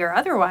body or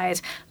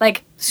otherwise.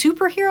 Like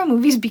superhero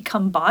movies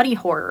become body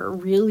horror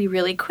really,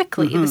 really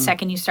quickly the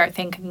second you start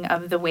thinking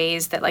of the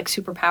ways that like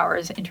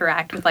superpowers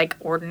interact with like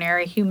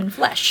ordinary human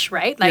flesh,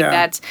 right? Like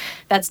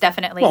that's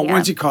definitely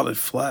once you call it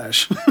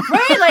flesh.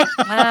 Right? Like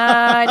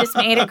I just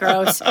made it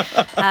gross.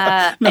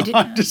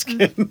 I'm just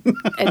kidding.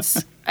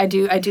 I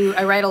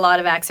write a lot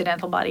of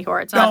accidental body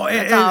horror. It's not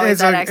always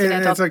that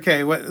accidental. It's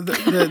okay. What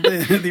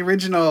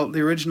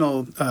the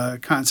original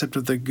concept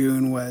of the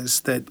goon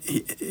was that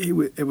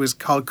it was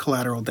called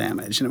collateral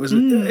damage, and it was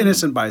an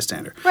innocent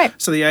bystander. Right.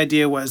 So the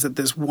idea was that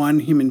this one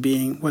human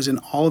being was in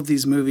all of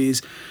these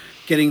movies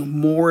getting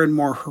more and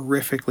more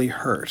horrifically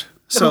hurt.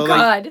 So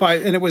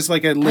and it was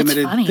like a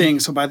limited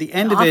thing. So by the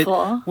end of it,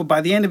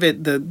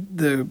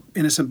 the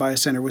innocent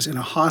bystander was in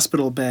a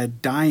hospital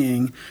bed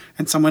dying,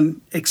 and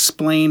someone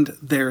explained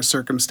their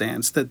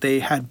circumstance that they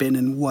had been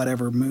in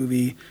whatever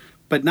movie,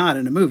 but not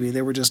in a movie.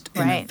 They were just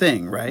in a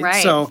thing,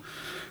 right? So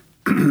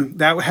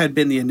that had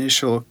been the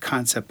initial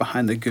concept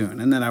behind the goon,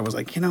 and then I was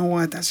like, you know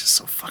what? That's just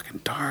so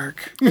fucking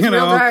dark. It's real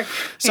dark.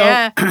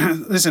 So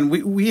listen,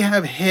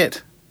 we've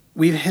hit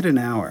an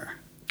hour.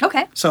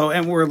 Okay. So,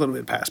 and we're a little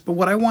bit past. But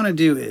what I want to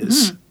do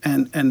is,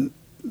 and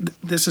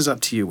this is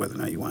up to you whether or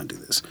not you want to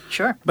do this.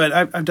 Sure. But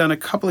I've done a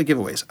couple of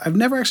giveaways. I've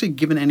never actually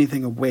given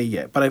anything away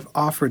yet, but I've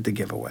offered the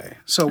giveaway.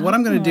 So what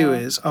I'm going to do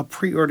is I'll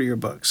pre-order your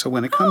book. So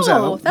when it comes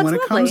out,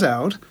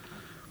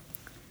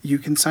 you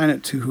can sign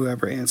it to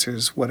whoever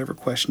answers whatever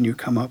question you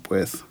come up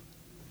with.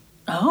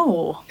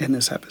 Oh. In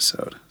this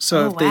episode.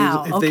 So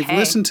if they've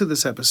listened to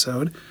this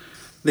episode,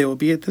 they will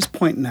be at this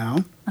point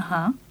now.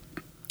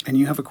 And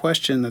you have a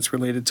question that's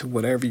related to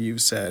whatever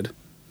you've said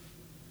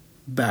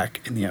back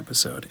in the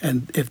episode.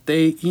 And if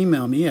they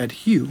email me at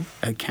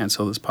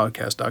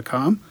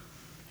hugh@cancelthispodcast.com,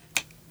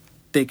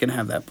 they can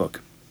have that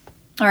book.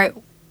 All right.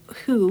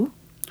 Who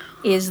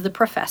is the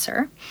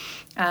professor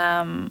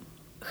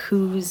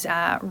whose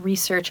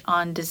research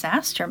on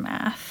disaster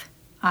math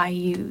I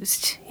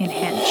used in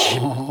Hench?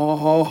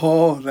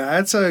 Oh,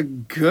 that's a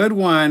good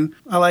one.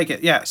 I like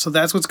it. Yeah, so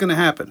that's what's going to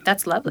happen.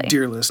 That's lovely.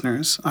 Dear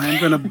listeners, I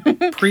am going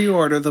to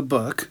pre-order the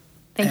book.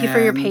 Thank you for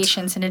your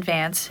patience in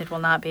advance. It will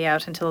not be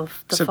out until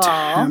the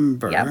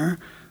September. fall. Yep.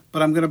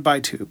 But I'm going to buy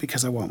two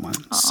because I want one.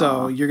 Aww.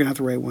 So you're going to have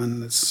to write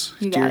one that's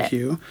Dear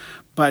Hugh.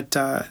 But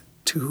to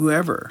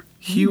whoever,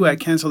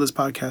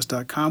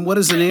 hugh@cancelthispodcast.com. What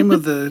is the name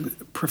of the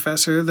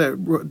professor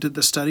that did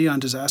the study on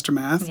disaster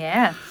math?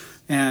 Yeah.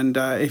 And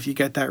if you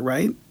get that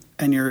right,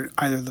 and you're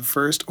either the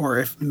first, or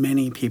if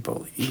many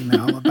people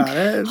email about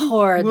it,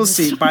 we'll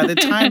see. By the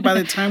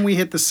time we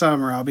hit the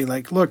summer, I'll be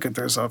like, look, if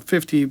there's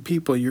 50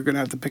 people, you're going to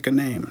have to pick a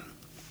name.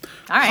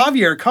 All right.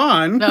 Javier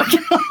Khan. No.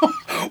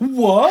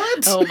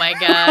 What? Oh my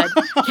God!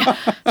 Yeah.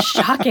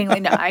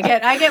 Shockingly, no. I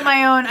get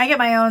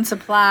my own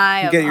supply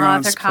of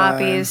author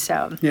copies,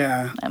 so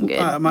I'm good.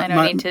 I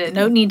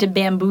don't need to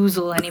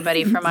bamboozle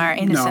anybody from our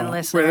innocent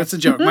listeners. Right, that's a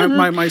joke.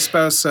 My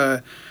spouse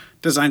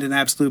designed an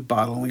Absolute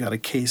bottle, and we got a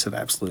case of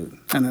Absolute.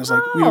 And it was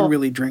like, we don't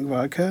really drink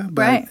vodka,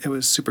 but it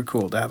was super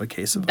cool to have a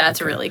case of vodka.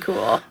 That's really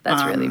cool.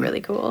 That's really,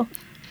 really cool.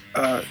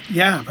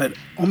 Yeah, but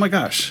oh my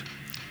gosh.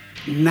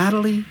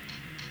 Natalie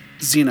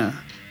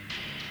Zena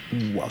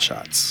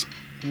Welshotz.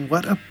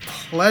 What a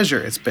pleasure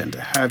it's been to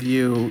have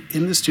you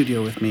in the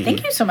studio with me.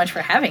 Thank you so much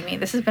for having me.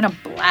 This has been a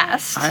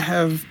blast. I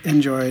have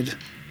enjoyed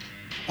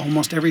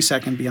almost every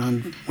second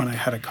beyond when I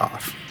had a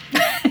cough.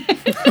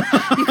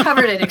 You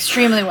covered it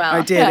extremely well.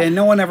 I did, and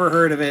no one ever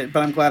heard of it,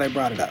 but I'm glad I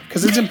brought it up.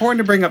 Because it's important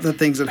to bring up the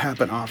things that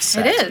happen off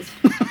set. It is.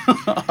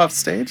 Off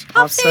stage?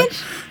 Off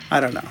stage? I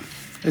don't know.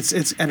 It's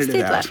edited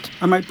Stage out. left.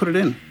 I might put it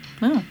in.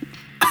 Oh.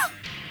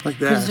 Like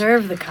that.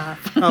 Preserve the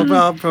cough.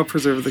 I'll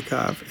preserve the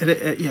cough.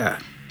 Yeah.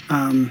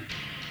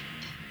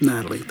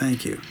 Natalie,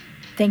 thank you.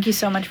 Thank you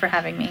so much for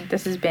having me.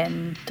 This has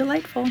been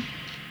delightful.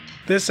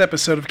 This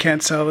episode of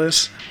Can't Sell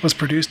This was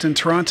produced in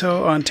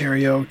Toronto,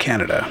 Ontario,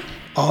 Canada.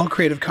 All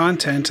creative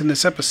content in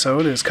this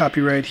episode is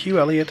copyright Hugh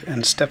Elliott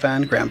and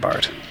Stefan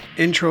Grambart.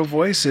 Intro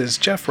voice is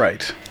Jeff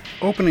Wright.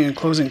 Opening and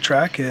closing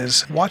track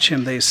is Watch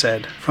Him, They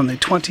Said, from the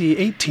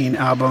 2018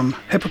 album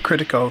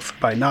Hippocratic Oath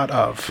by Not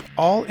Of.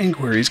 All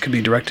inquiries can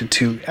be directed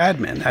to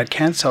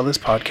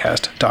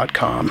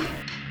admin@can'tsellthispodcast.com.